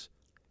excuses.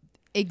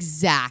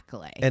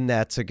 Exactly. And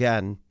that's,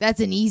 again, that's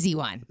an easy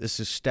one. This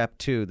is step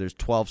 2. There's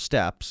 12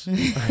 steps. So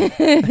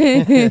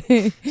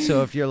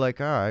if you're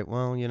like, all right,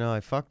 well, I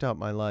fucked up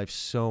my life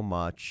so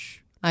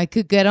much. I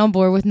could get on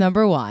board with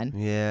number 1.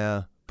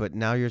 Yeah. But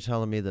now you're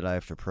telling me that I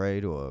have to pray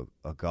to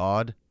a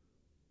God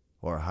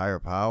or a higher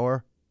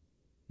power?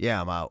 Yeah,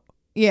 I'm out.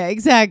 Yeah,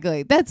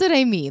 exactly. That's what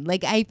I mean.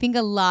 Like, I think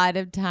a lot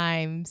of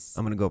times.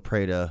 I'm going to go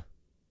pray to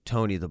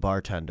Tony, the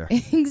bartender.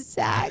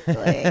 Exactly.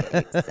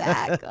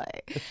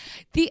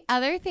 The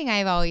other thing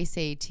I've always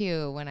say,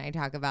 too, when I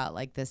talk about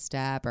like this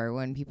step or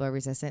when people are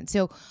resistant.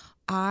 So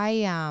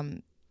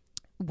I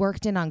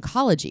worked in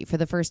oncology for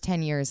the first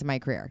 10 years of my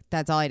career.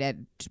 That's all I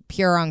did.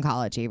 Pure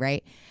oncology,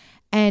 right?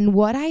 And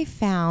what I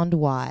found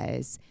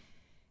was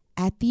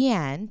at the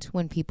end,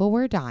 when people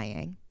were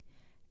dying,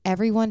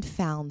 everyone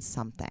found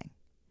something.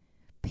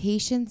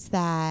 Patients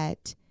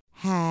that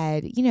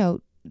had,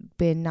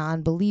 been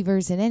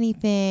non-believers in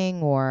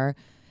anything or,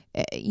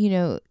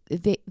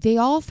 they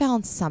all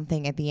found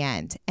something at the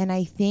end. And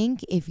I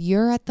think if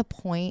you're at the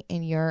point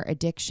in your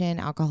addiction,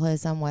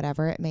 alcoholism,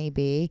 whatever it may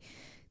be,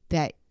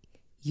 that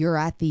you're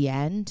at the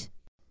end,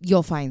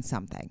 you'll find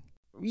something.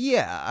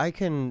 Yeah, I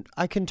can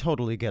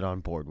totally get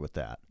on board with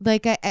that.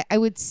 Like I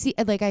would see,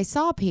 like I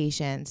saw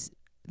patients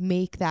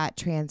make that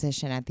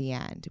transition at the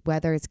end,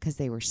 whether it's because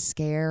they were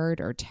scared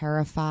or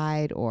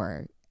terrified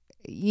or,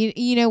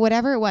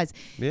 whatever it was.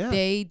 Yeah.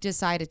 They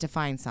decided to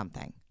find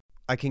something.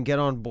 I can get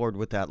on board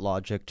with that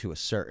logic to a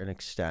certain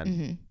extent,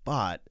 Mm-hmm.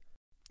 but,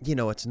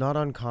 it's not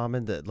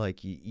uncommon that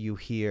like you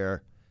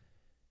hear,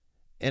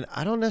 and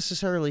I don't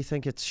necessarily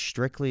think it's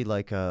strictly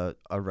like a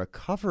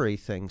recovery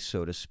thing,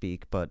 so to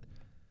speak, but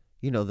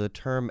the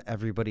term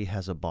everybody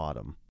has a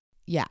bottom.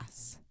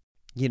 Yes.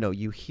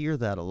 You hear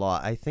that a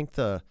lot. I think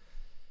the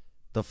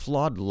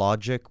flawed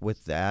logic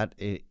with that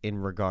in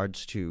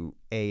regards to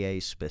AA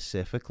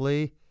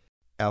specifically,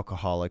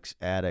 alcoholics,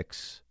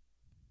 addicts,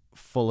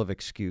 full of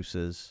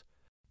excuses,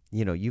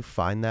 you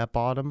find that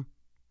bottom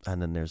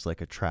and then there's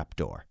like a trap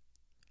door.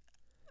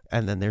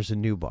 And then there's a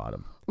new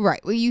bottom. Right.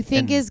 What you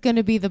think is going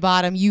to be the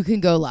bottom, you can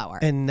go lower.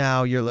 And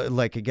now you're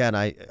like, again,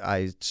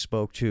 I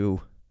spoke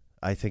to,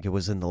 I think it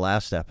was in the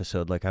last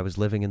episode, like I was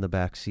living in the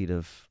backseat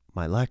of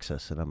my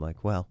Lexus and I'm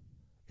like, well,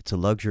 it's a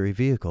luxury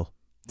vehicle.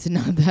 It's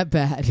not that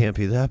bad. Can't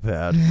be that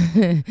bad,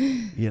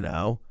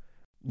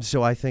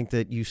 So I think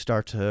that you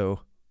start to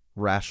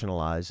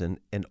rationalize and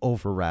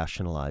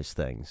over-rationalize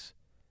things.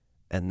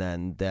 And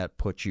then that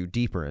puts you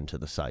deeper into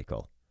the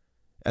cycle.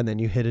 And then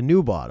you hit a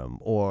new bottom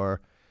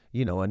or,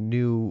 a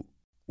new,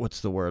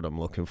 what's the word I'm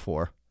looking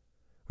for?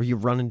 Where you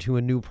run into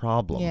a new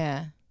problem.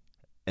 Yeah.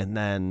 And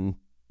then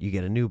you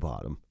get a new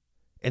bottom.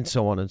 And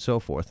so on and so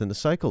forth. And the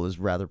cycle is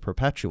rather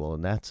perpetual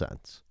in that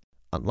sense.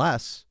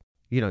 Unless,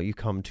 you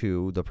come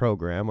to the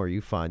program or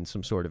you find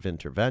some sort of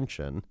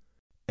intervention.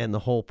 And the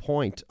whole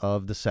point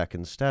of the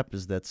second step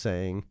is that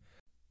saying,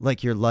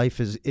 like, your life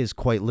is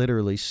quite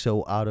literally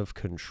so out of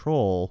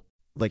control,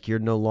 like you're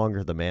no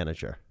longer the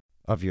manager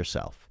of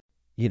yourself.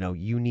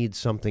 You need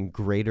something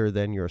greater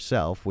than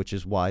yourself, which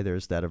is why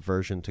there's that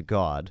aversion to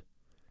God.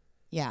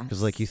 Yeah.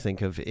 Because, like, you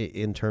think of,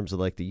 in terms of,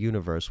 like, the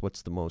universe,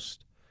 what's the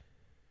most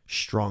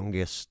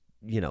strongest,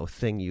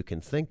 thing you can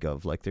think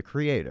of? Like the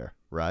creator,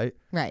 right?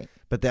 Right.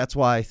 But that's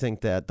why I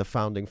think that the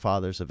founding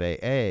fathers of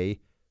AA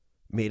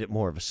made it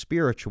more of a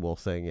spiritual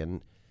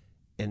thing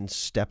and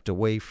stepped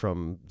away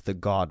from the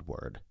God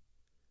word.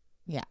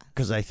 Yeah.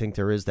 Because I think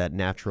there is that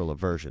natural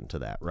aversion to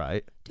that,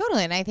 right?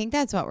 Totally. And I think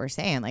that's what we're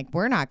saying. Like,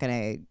 we're not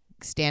going to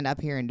stand up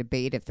here and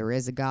debate if there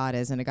is a God,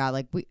 isn't a God.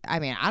 Like, I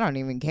don't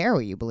even care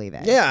what you believe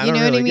in. Yeah, I you don't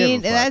know really what I give a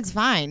mean? fuck. That's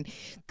fine.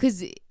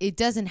 Because it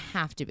doesn't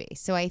have to be.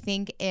 So I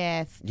think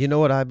if... You know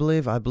what I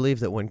believe? I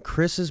believe that when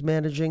Chris is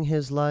managing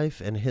his life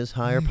and his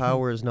higher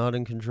power is not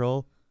in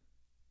control,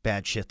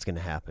 bad shit's going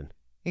to happen.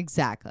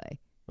 Exactly.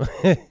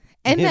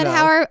 And that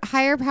our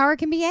higher power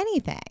can be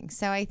anything.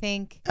 So I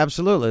think...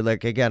 Absolutely.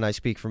 Like, again, I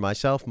speak for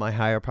myself. My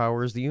higher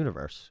power is the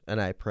universe.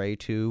 And I pray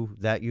to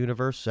that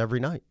universe every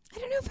night. I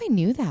don't know if I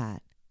knew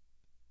that.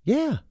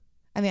 Yeah.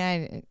 I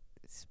mean,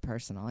 it's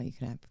personal. You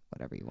can have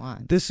whatever you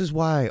want. This is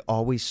why I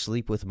always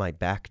sleep with my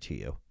back to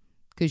you.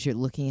 Because you're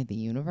looking at the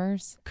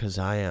universe? Because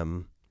I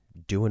am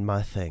doing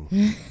my thing.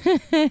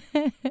 I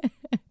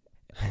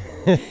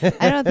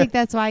don't think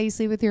that's why you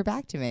sleep with your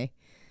back to me.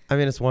 I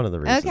mean, it's one of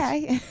the reasons.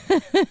 Okay.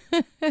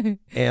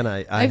 And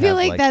I feel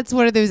have, like that's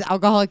one of those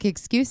alcoholic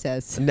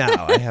excuses. No,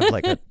 I have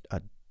like a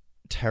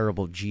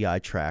terrible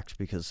GI tract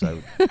because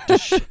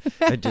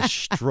I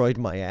destroyed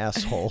my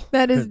asshole.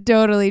 That is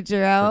totally true.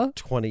 For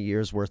 20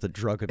 years worth of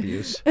drug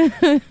abuse.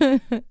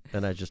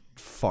 And I just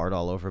fart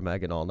all over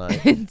Megan all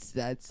night.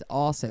 That's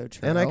also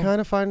true. And I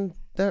kind of find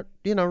that,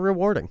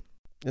 rewarding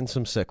in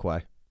some sick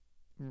way.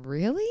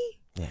 Really?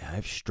 Yeah, I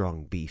have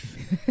strong beef.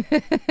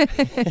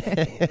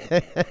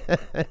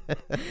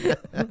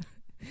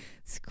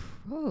 It's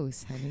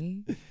gross,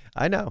 honey.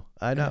 I know.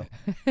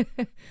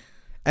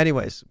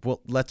 Anyways, well,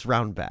 let's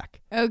round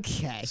back.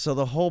 Okay. So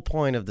the whole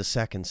point of the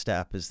second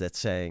step is that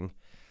saying,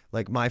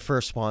 like, my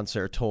first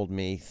sponsor told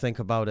me, think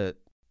about it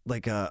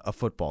like a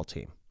football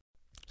team.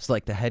 It's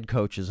like the head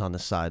coach is on the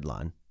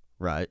sideline,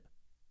 right?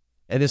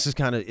 And is this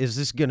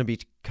going to be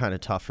kind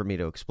of tough for me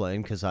to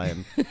explain because I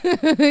am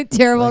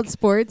terrible at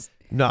sports?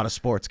 Not a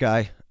sports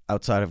guy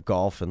outside of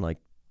golf and like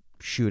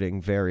shooting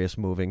various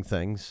moving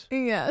things.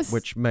 Yes.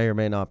 Which may or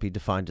may not be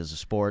defined as a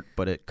sport,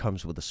 but it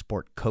comes with a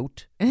sport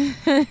coat.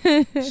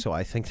 So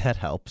I think that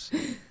helps.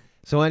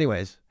 So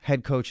anyways,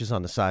 head coach is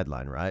on the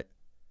sideline, right?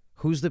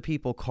 Who's the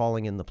people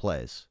calling in the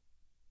plays?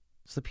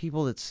 It's the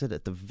people that sit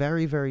at the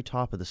very, very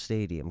top of the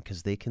stadium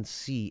because they can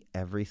see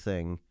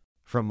everything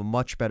from a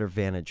much better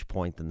vantage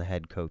point than the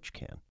head coach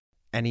can.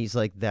 And he's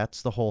like,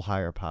 that's the whole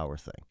higher power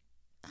thing.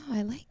 Oh,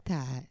 I like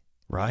that.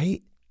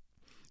 Right?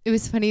 It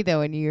was funny, though,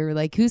 when you were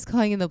like, who's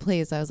calling in the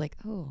plays? I was like,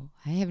 oh,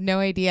 I have no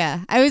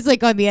idea. I was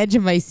like on the edge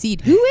of my seat.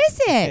 Who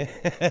is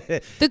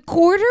it? The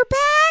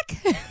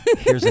quarterback?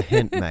 Here's a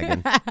hint,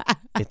 Megan.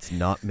 It's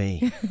not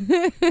me.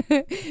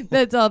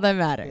 That's all that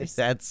matters.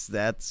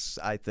 That's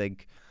I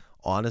think,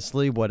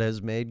 honestly, what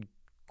has made,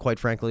 quite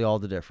frankly, all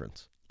the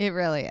difference. It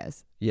really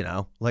is.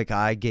 Like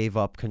I gave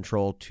up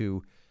control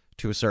to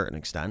a certain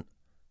extent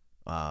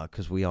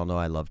because we all know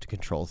I love to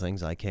control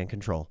things I can't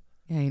control.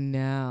 I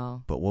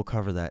know. But we'll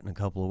cover that in a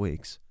couple of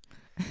weeks.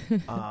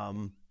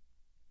 I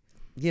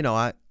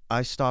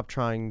stopped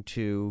trying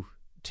to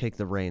take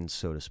the reins,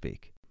 so to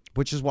speak,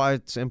 which is why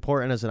it's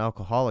important as an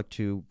alcoholic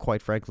to,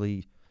 quite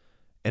frankly,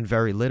 and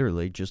very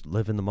literally, just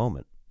live in the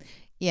moment.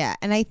 Yeah.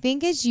 And I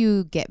think as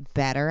you get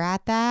better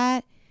at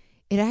that,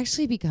 it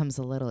actually becomes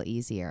a little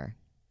easier.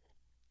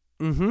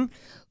 Mm-hmm.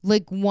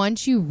 Like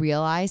once you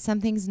realize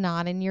something's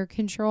not in your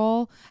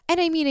control, and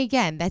I mean,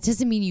 again, that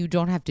doesn't mean you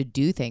don't have to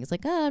do things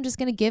like, oh, I'm just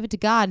going to give it to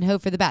God and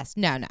hope for the best.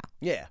 No.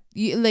 Yeah.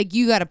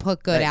 You got to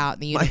put good out in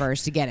the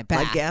universe to get it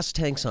back. My gas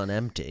tank's on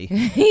empty.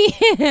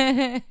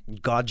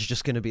 God's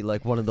just going to be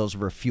like one of those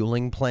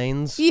refueling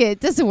planes. Yeah, it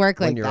doesn't work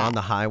like that. When you're on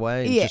the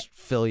highway and just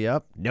fill you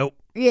up. Nope.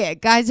 Yeah,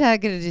 God's not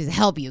going to just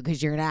help you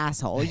because you're an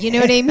asshole. You know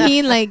what I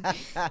mean? Like,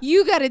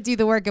 you got to do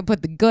the work and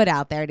put the good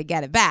out there to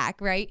get it back,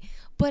 right?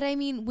 But I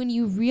mean, when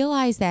you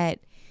realize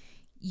that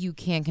you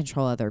can't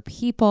control other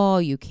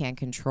people, you can't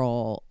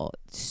control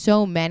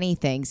so many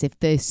things. If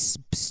this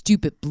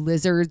stupid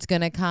blizzard's going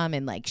to come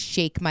and like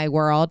shake my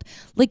world,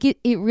 like it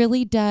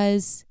really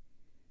does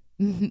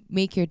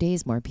make your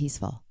days more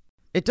peaceful.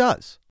 It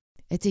does.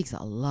 It takes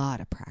a lot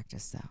of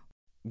practice though.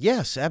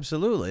 Yes,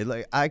 absolutely.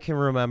 Like I can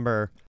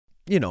remember,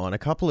 on a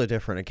couple of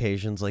different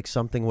occasions, like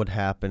something would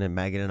happen and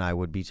Megan and I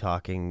would be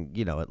talking,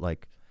 at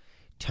like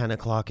 10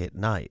 o'clock at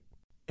night.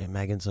 And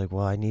Megan's like,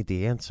 well, I need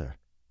the answer.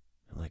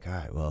 I'm like, all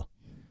right, well,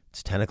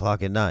 it's 10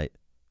 o'clock at night.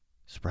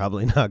 It's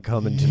probably not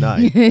coming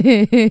tonight.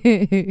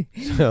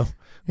 So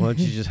why don't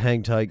you just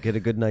hang tight, get a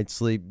good night's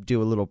sleep,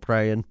 do a little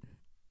praying,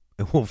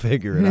 and we'll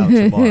figure it out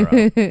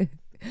tomorrow.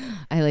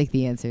 I like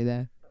the answer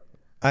though.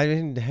 I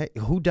mean, hey,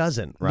 who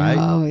doesn't, right?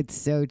 Oh, it's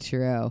so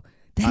true.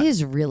 That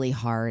is really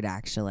hard,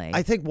 actually.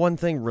 I think one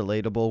thing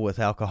relatable with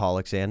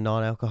alcoholics and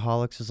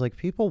non-alcoholics is like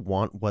people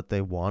want what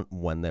they want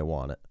when they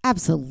want it.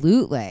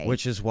 Absolutely.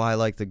 Which is why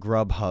like the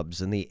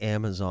Grubhubs and the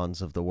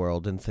Amazons of the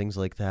world and things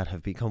like that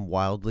have become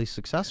wildly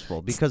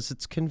successful because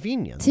it's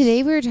convenience.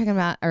 Today we were talking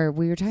about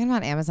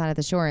Amazon at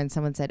the shore, and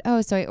someone said,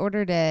 "Oh, so I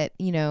ordered it,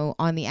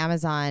 on the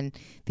Amazon,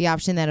 the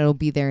option that it'll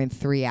be there in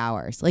 3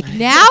 hours." Like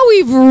now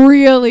we've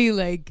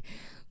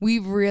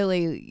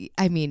really,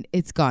 I mean,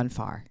 it's gone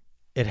far.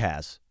 It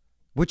has.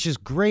 Which is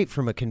great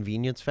from a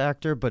convenience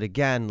factor, but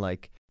again,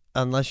 like,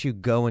 unless you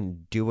go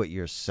and do it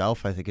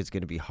yourself, I think it's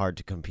going to be hard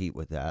to compete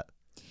with that.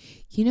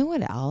 You know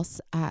what else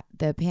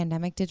the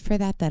pandemic did for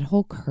that? That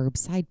whole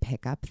curbside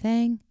pickup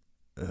thing.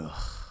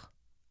 Ugh.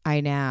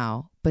 I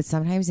know, but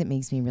sometimes it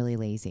makes me really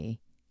lazy.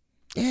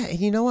 Yeah,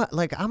 and you know what?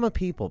 Like, I'm a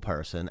people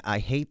person. I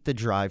hate the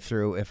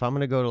drive-through. If I'm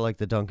going to go to, like,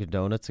 the Dunkin'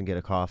 Donuts and get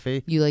a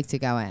coffee. You like to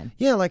go in?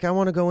 Yeah, like, I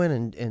want to go in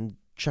and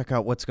check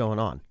out what's going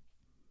on.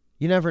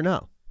 You never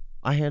know.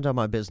 I hand out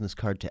my business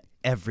card to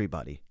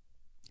everybody.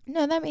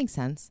 No, that makes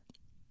sense.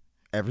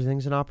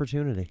 Everything's an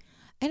opportunity.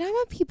 And I'm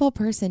a people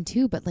person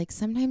too, but like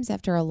sometimes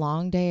after a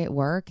long day at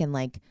work and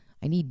like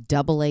I need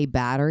AA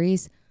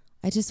batteries,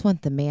 I just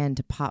want the man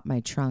to pop my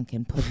trunk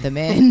and put them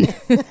in.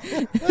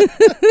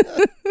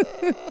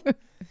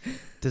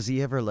 Does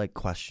he ever like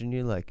question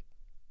you like,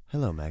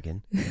 "Hello,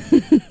 Megan.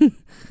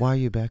 Why are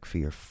you back for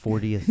your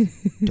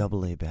 40th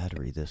AA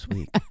battery this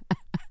week?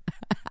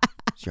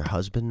 Is your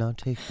husband not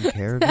taking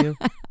care of you?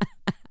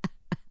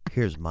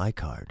 Here's my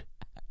card."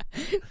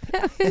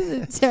 That was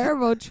a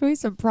terrible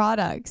choice of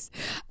products.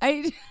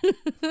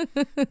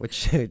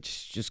 Which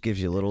just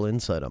gives you a little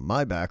insight on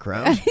my I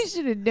background.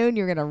 should have known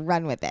you were going to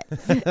run with it.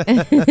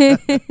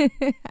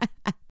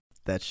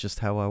 That's just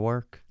how I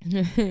work.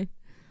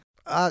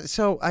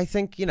 So I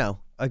think,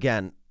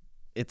 again,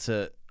 it's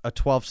a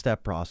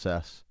 12-step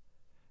process.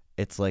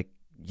 It's like,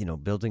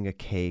 building a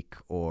cake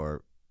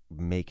or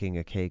making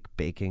a cake,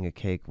 baking a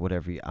cake,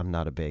 whatever. I'm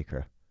not a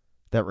baker.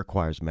 That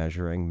requires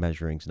measuring.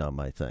 Measuring's not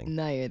my thing.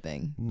 Not your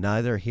thing.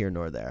 Neither here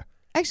nor there.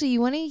 Actually, you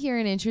want to hear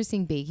an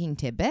interesting baking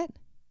tidbit?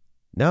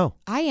 No.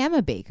 I am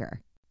a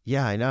baker.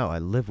 Yeah, I know. I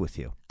live with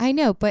you. I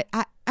know, but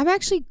I'm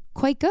actually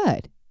quite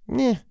good.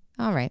 Yeah.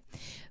 All right.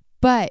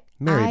 But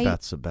Mary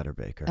Beth's a better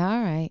baker.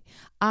 All right.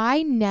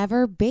 I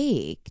never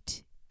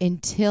baked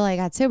until I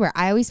got sober.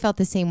 I always felt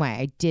the same way.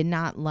 I did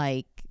not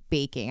like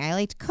baking. I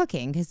liked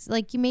cooking because,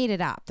 like, you made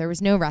it up. There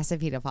was no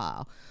recipe to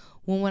follow.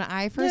 Well, when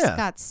I first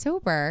got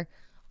sober,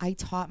 I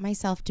taught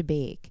myself to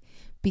bake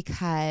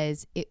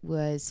because it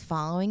was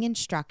following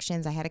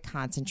instructions. I had to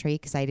concentrate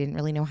because I didn't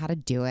really know how to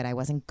do it. I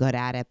wasn't good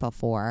at it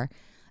before.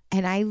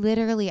 And I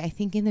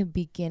think in the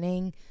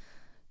beginning,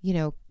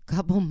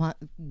 couple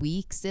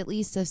weeks at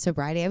least of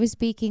sobriety, I was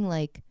baking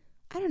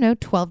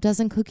 12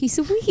 dozen cookies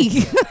a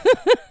week.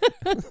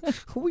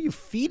 Who are you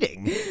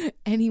feeding?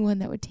 Anyone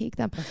that would take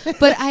them.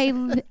 But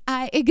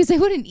because I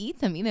wouldn't eat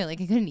them, I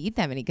couldn't eat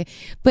them any good.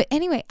 But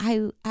anyway,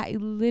 I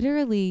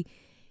literally,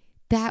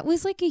 that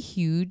was like a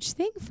huge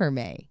thing for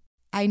me.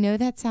 I know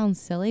that sounds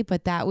silly,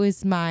 but that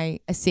was a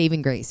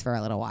saving grace for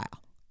a little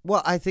while.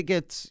 Well, I think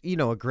it's,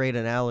 a great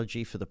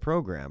analogy for the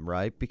program,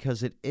 right?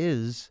 Because it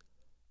is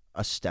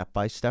a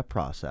step-by-step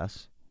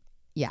process.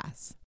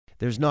 Yes.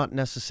 There's not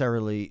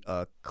necessarily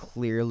a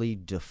clearly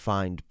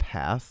defined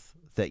path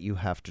that you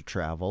have to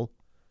travel.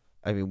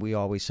 I mean, we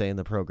always say in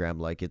the program,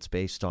 like, it's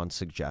based on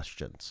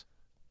suggestions.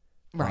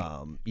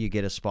 Right. You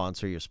get a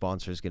sponsor. Your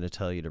sponsor is going to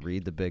tell you to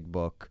read the big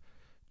book,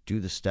 do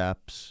the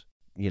steps,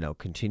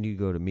 continue to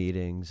go to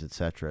meetings, et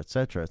cetera, et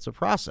cetera. It's a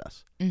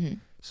process. Mm-hmm.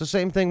 So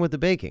same thing with the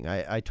baking.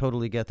 I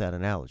totally get that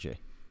analogy.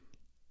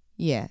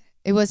 Yeah.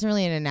 It wasn't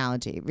really an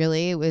analogy.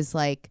 Really, it was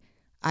like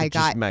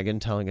Just Megan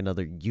telling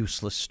another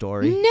useless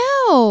story.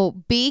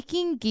 No,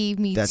 baking gave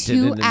me that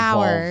 2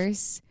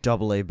 hours.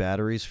 AA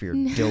batteries for your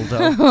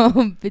dildo.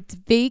 No,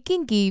 but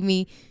baking gave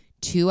me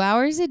 2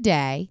 hours a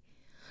day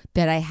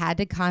that I had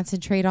to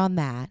concentrate on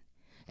that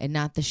and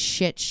not the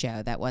shit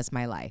show that was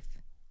my life.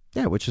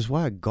 Yeah, which is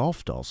why I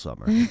golfed all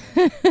summer.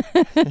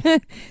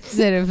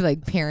 Instead of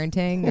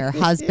parenting or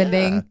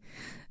husbanding. Yeah.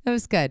 That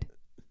was good.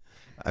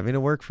 I mean,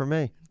 it worked for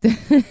me.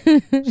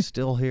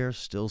 Still here,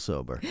 still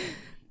sober.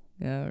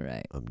 All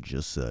right. I'm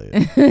just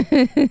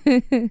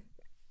saying.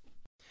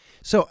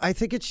 So I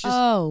think it's just...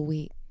 Oh,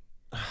 wait.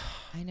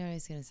 I know what I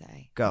was going to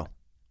say. Go.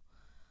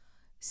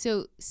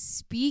 So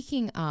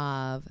speaking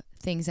of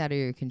things out of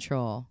your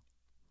control,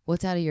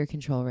 what's out of your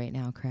control right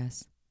now,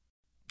 Chris?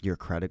 Your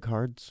credit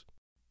cards?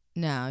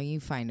 No, you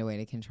find a way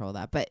to control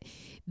that. But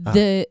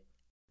the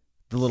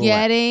little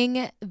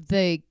getting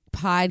the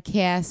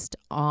podcast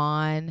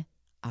on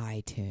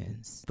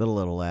iTunes. The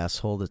little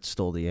asshole that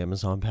stole the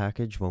Amazon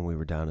package when we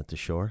were down at the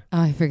shore.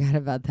 Oh, I forgot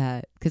about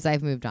that because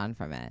I've moved on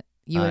from it.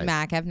 You and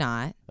Mac have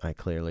not. I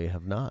clearly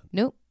have not.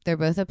 Nope. They're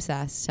both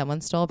obsessed.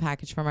 Someone stole a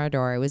package from our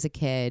door. It was a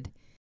kid.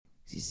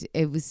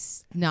 It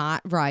was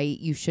not right.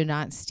 You should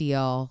not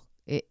steal.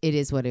 It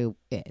is what it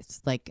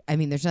is. Like, I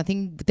mean, there's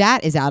nothing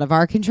that is out of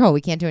our control.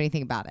 We can't do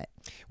anything about it.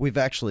 We've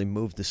actually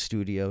moved the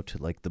studio to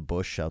like the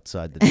bush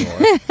outside the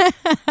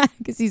door.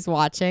 Because he's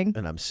watching.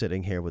 And I'm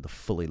sitting here with a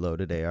fully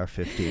loaded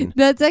AR-15.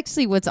 That's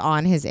actually what's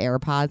on his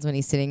AirPods when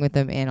he's sitting with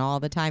them in all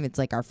the time. It's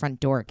like our front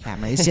door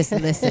camera. He's just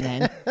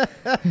listening.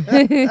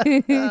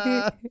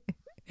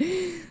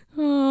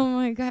 Oh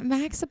my God.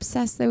 Mac's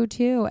obsessed though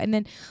too. And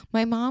then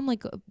my mom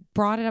like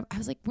brought it up. I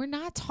was like, we're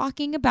not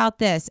talking about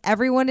this.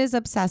 Everyone is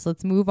obsessed.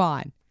 Let's move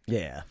on.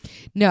 Yeah.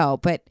 No,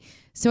 but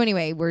so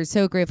anyway, we're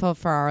so grateful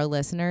for our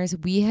listeners.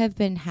 We have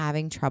been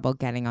having trouble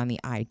getting on the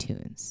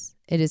iTunes.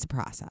 It is a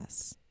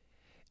process.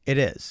 It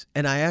is.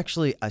 And I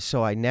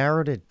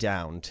narrowed it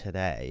down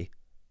today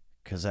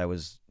because I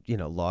was,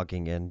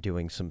 logging in,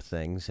 doing some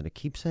things, and it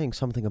keeps saying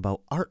something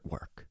about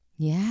artwork.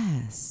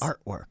 Yes.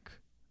 Artwork.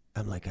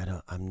 I'm like,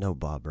 I'm no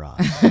Bob Ross.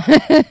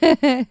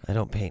 I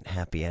don't paint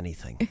happy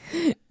anything.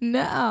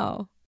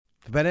 No.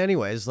 But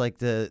anyways, like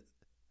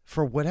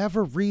for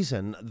whatever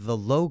reason, the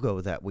logo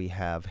that we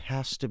have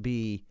has to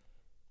be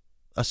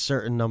a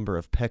certain number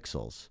of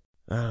pixels.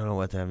 I don't know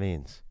what that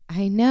means.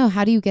 I know.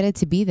 How do you get it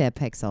to be the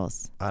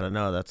pixels? I don't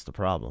know. That's the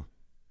problem.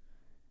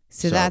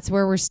 So that's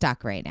where we're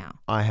stuck right now.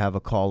 I have a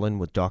call in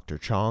with Dr.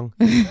 Chong.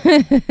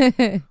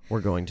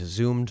 We're going to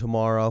Zoom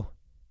tomorrow.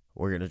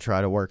 We're going to try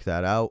to work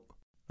that out.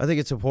 I think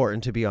it's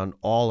important to be on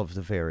all of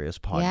the various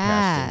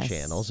podcasting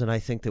channels, and I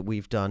think that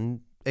we've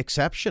done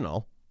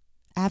exceptional.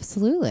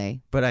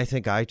 Absolutely. But I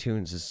think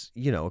iTunes is,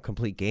 a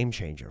complete game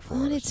changer for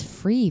us. And it's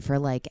free for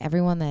like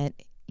everyone that,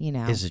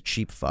 is a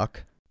cheap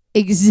fuck.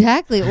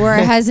 Exactly. Or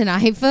has an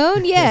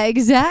iPhone. Yeah,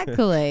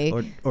 exactly.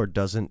 or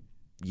doesn't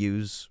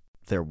use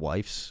their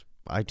wife's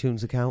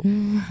iTunes account.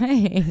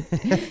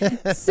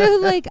 Right. So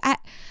like,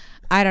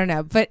 I don't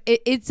know, but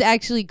it's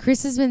actually,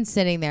 Chris has been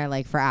sitting there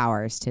like for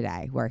hours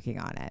today working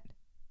on it.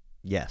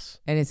 Yes.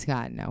 And it's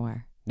gotten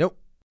nowhere. Nope.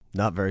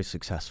 Not very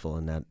successful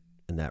in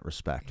that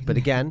respect. But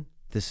again,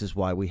 this is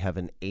why we have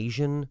an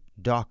Asian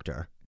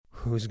doctor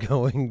who's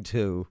going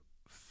to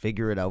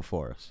figure it out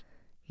for us.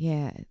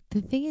 Yeah. The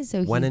thing is,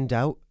 so when in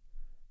doubt,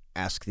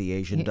 ask the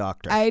Asian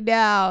doctor. I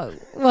know.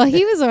 Well,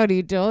 he was the one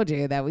who told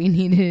you that we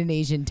needed an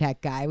Asian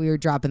tech guy. We were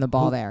dropping the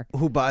ball there.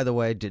 Who, by the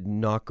way, did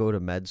not go to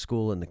med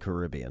school in the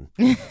Caribbean.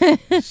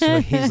 So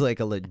he's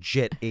like a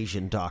legit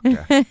Asian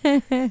doctor.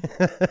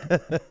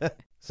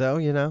 So,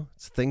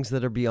 it's things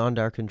that are beyond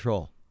our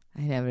control.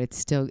 I know, but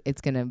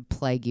it's going to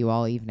plague you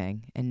all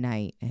evening and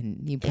night.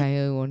 And you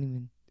probably won't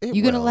even.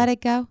 You going to let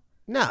it go?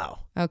 No.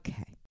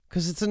 Okay.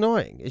 Because it's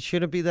annoying. It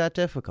shouldn't be that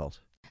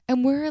difficult.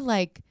 And we're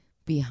like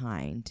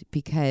behind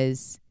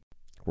because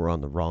we're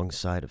on the wrong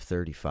side of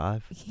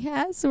 35.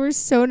 Yeah, so we're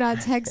so not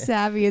tech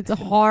savvy. It's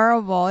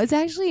horrible. It's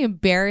actually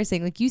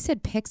embarrassing. Like you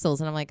said pixels,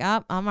 and I'm like,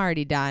 oh, I'm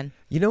already done.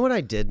 You know what I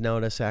did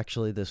notice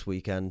actually this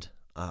weekend?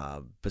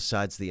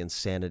 Besides the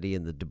insanity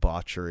and the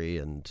debauchery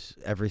and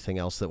everything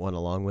else that went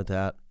along with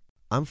that,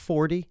 I'm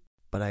 40,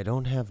 but I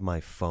don't have my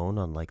phone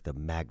on like the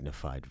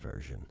magnified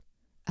version.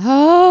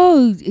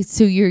 Oh,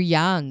 so you're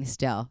young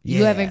still. Yeah.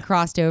 You haven't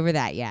crossed over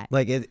that yet.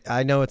 Like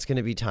I know it's going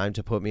to be time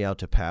to put me out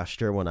to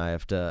pasture when I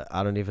have to.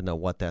 I don't even know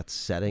what that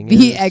setting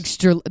The is.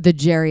 the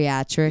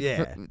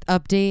geriatric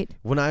update.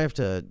 When I have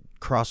to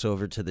cross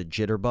over to the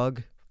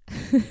jitterbug,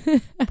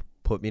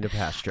 put me to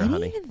pasture, honey. I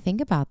didn't even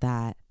think about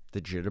that.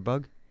 The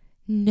jitterbug?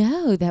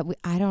 No,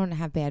 I don't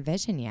have bad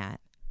vision yet.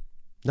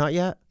 Not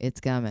yet.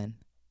 It's coming.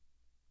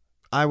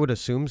 I would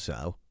assume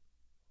so.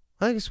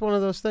 I think it's one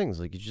of those things.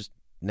 Like you just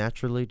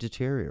naturally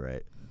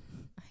deteriorate.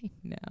 I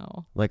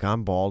know. Like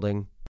I'm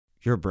balding.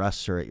 Your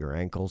breasts are at your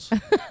ankles.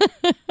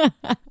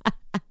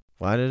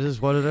 Well, it is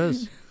what it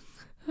is.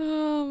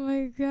 Oh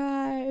my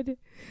God.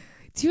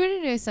 Do you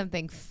want to know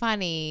something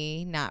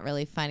funny? Not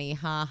really funny.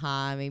 Ha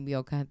ha. Maybe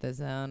you'll cut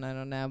this out. I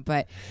don't know.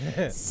 But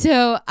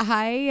so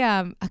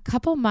I, a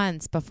couple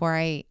months before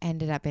I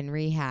ended up in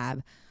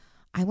rehab,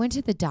 I went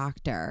to the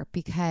doctor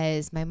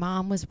because my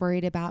mom was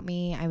worried about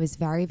me. I was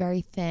very,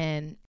 very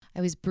thin. I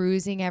was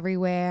bruising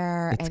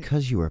everywhere. It's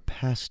because you were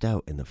passed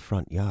out in the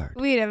front yard.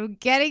 Wait, I'm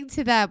getting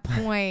to that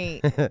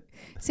point.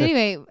 So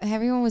anyway,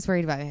 everyone was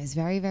worried about me. I was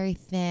very, very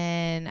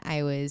thin.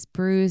 I was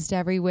bruised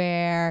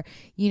everywhere.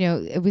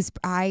 It was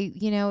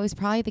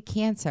probably the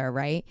cancer,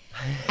 right?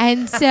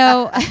 And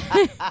so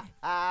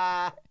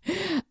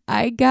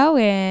I go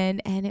in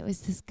and it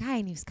was this guy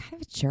and he was kind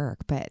of a jerk,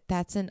 but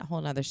that's a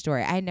whole nother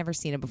story. I had never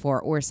seen him before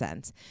or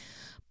since.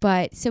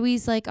 But so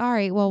he's like, all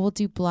right, well, we'll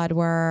do blood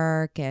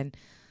work and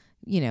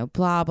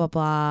blah, blah,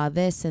 blah,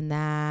 this and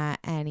that.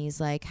 And he's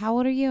like, how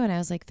old are you? And I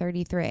was like,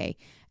 33. And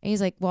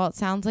he's like, well, it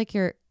sounds like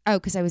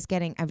because I was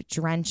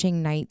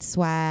drenching night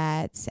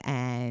sweats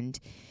and,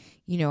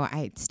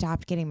 I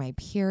stopped getting my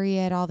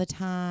period all the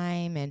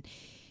time. And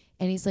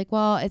he's like,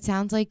 well, it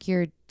sounds like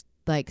you're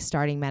like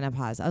starting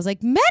menopause. I was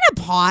like,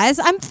 menopause?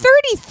 I'm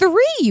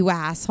 33, you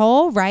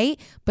asshole, right?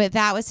 But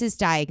that was his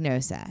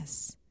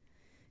diagnosis.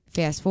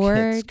 Fast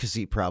forward. Because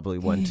he probably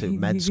went to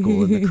med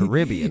school in the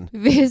Caribbean.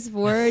 Fast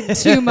forward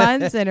 2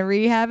 months and a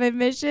rehab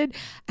admission.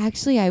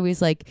 Actually, I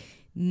was like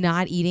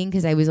not eating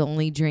because I was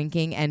only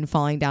drinking and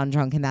falling down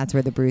drunk, and that's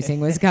where the bruising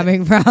was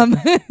coming from.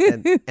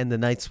 and the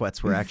night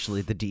sweats were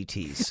actually the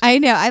DTs. I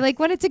know. I like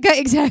wanted to go.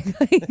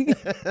 Exactly.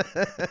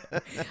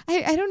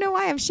 I don't know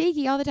why I'm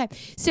shaky all the time.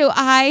 So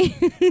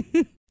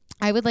I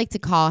would like to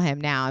call him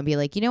now and be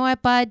like, you know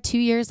what, bud? 2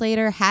 years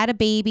later, had a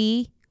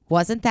baby.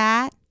 Wasn't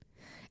that?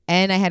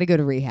 And I had to go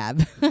to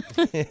rehab.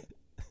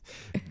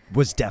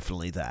 Was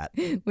definitely that.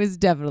 Was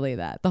definitely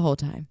that the whole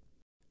time.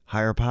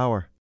 Higher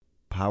power.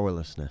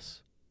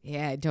 Powerlessness.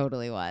 Yeah, it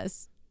totally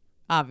was.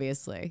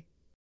 Obviously.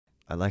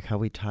 I like how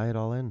we tie it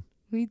all in.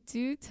 We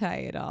do tie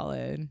it all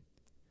in.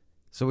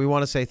 So we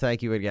want to say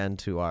thank you again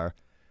to our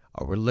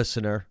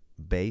listener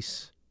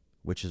base,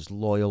 which is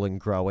loyal and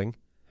growing.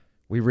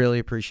 We really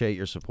appreciate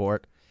your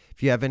support.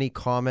 If you have any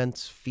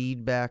comments,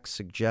 feedback,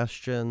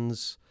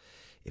 suggestions,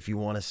 if you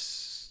want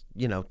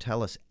to,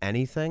 tell us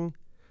anything,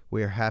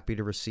 we are happy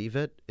to receive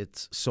it.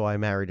 It's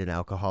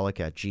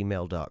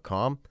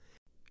soimarriedanalcoholic@gmail.com.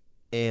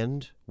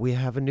 And we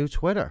have a new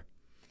Twitter.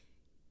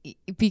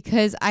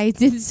 Because I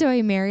did So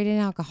I Married an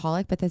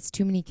Alcoholic, but that's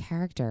too many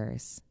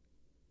characters.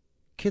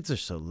 Kids are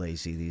so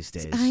lazy these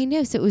days. I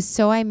know. So it was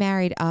So I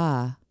Married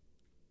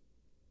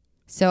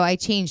So I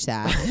changed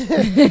that.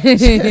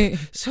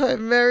 So I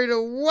married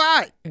a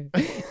what?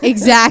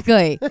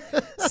 Exactly.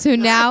 So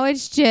now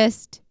it's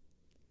just,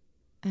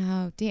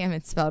 oh, damn,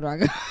 it's spelled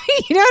wrong.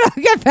 You know what?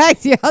 I'll get back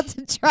to you. I'll have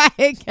to try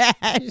again.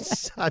 You're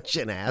such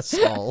an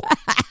asshole.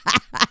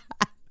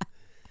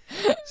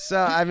 So,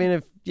 I mean,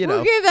 if,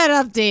 we'll give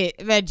that update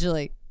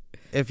eventually.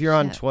 If you're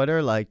on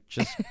Twitter,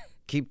 just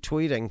keep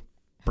tweeting,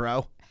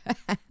 bro.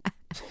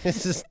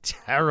 This is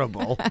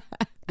terrible.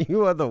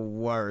 You are the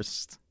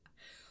worst.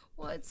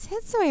 Well, it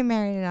says So I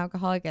Married an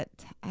Alcoholic at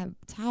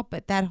top,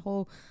 but that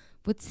whole,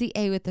 what's the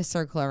A with the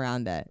circle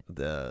around it?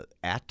 The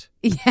at?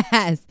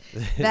 Yes.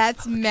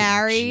 That's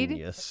married.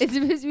 Genius. It's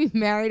supposed to be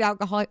married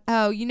alcoholic.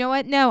 Oh, you know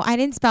what? No, I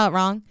didn't spell it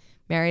wrong.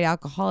 Married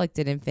alcoholic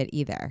didn't fit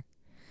either.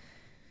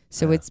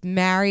 So it's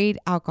married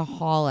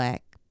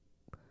alcoholic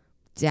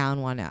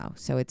down 1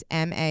 So it's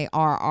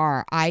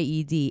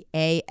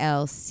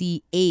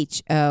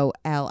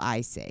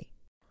MARRIEDALCHOLIC.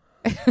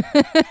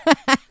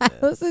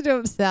 Listen to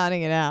him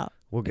sounding it out.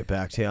 We'll get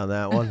back to you on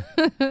that one.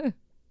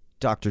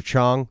 Dr.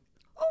 Chong.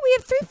 Oh, we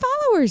have 3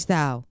 followers,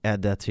 though.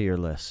 Add that to your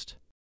list.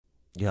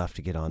 You'll have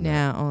to get on that.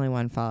 No, only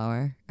 1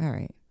 follower. All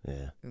right.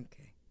 Yeah.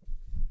 Okay.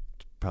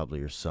 It's probably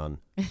your son.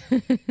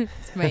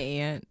 It's my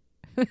aunt.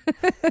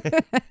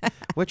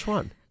 Which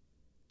one?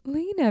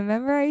 Lena,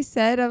 remember I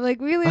said, I'm like,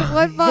 really?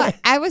 What? Yeah.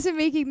 I wasn't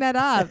making that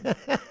up.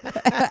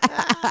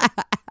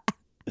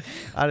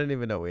 I didn't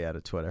even know we had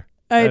a Twitter.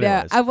 I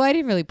know. I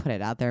didn't really put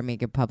it out there and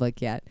make it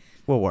public yet.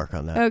 We'll work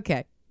on that.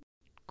 Okay.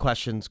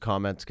 Questions,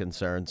 comments,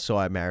 concerns,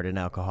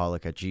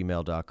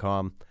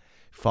 soimarriedanalcoholic@gmail.com.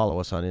 Follow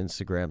us on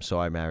Instagram,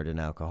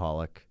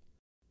 soimarriedanalcoholic.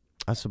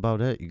 That's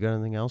about it. You got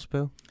anything else,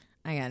 Boo?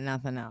 I got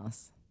nothing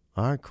else.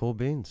 All right, cool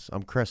beans.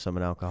 I'm Chris. I'm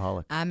an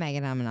alcoholic. I'm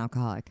Megan. I'm an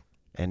alcoholic.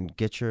 And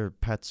get your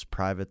pets'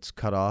 privates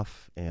cut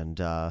off. And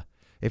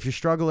if you're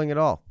struggling at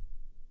all,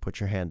 put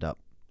your hand up.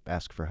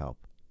 Ask for help.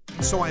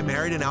 So I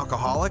Married an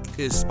Alcoholic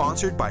is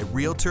sponsored by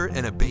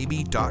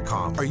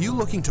RealtorAndABaby.com. Are you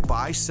looking to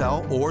buy,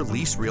 sell, or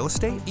lease real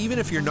estate? Even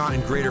if you're not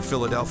in Greater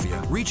Philadelphia,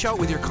 reach out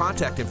with your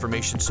contact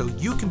information so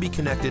you can be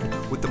connected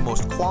with the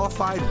most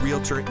qualified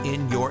realtor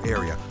in your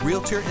area.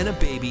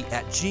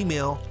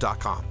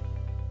 RealtorAndABaby@gmail.com.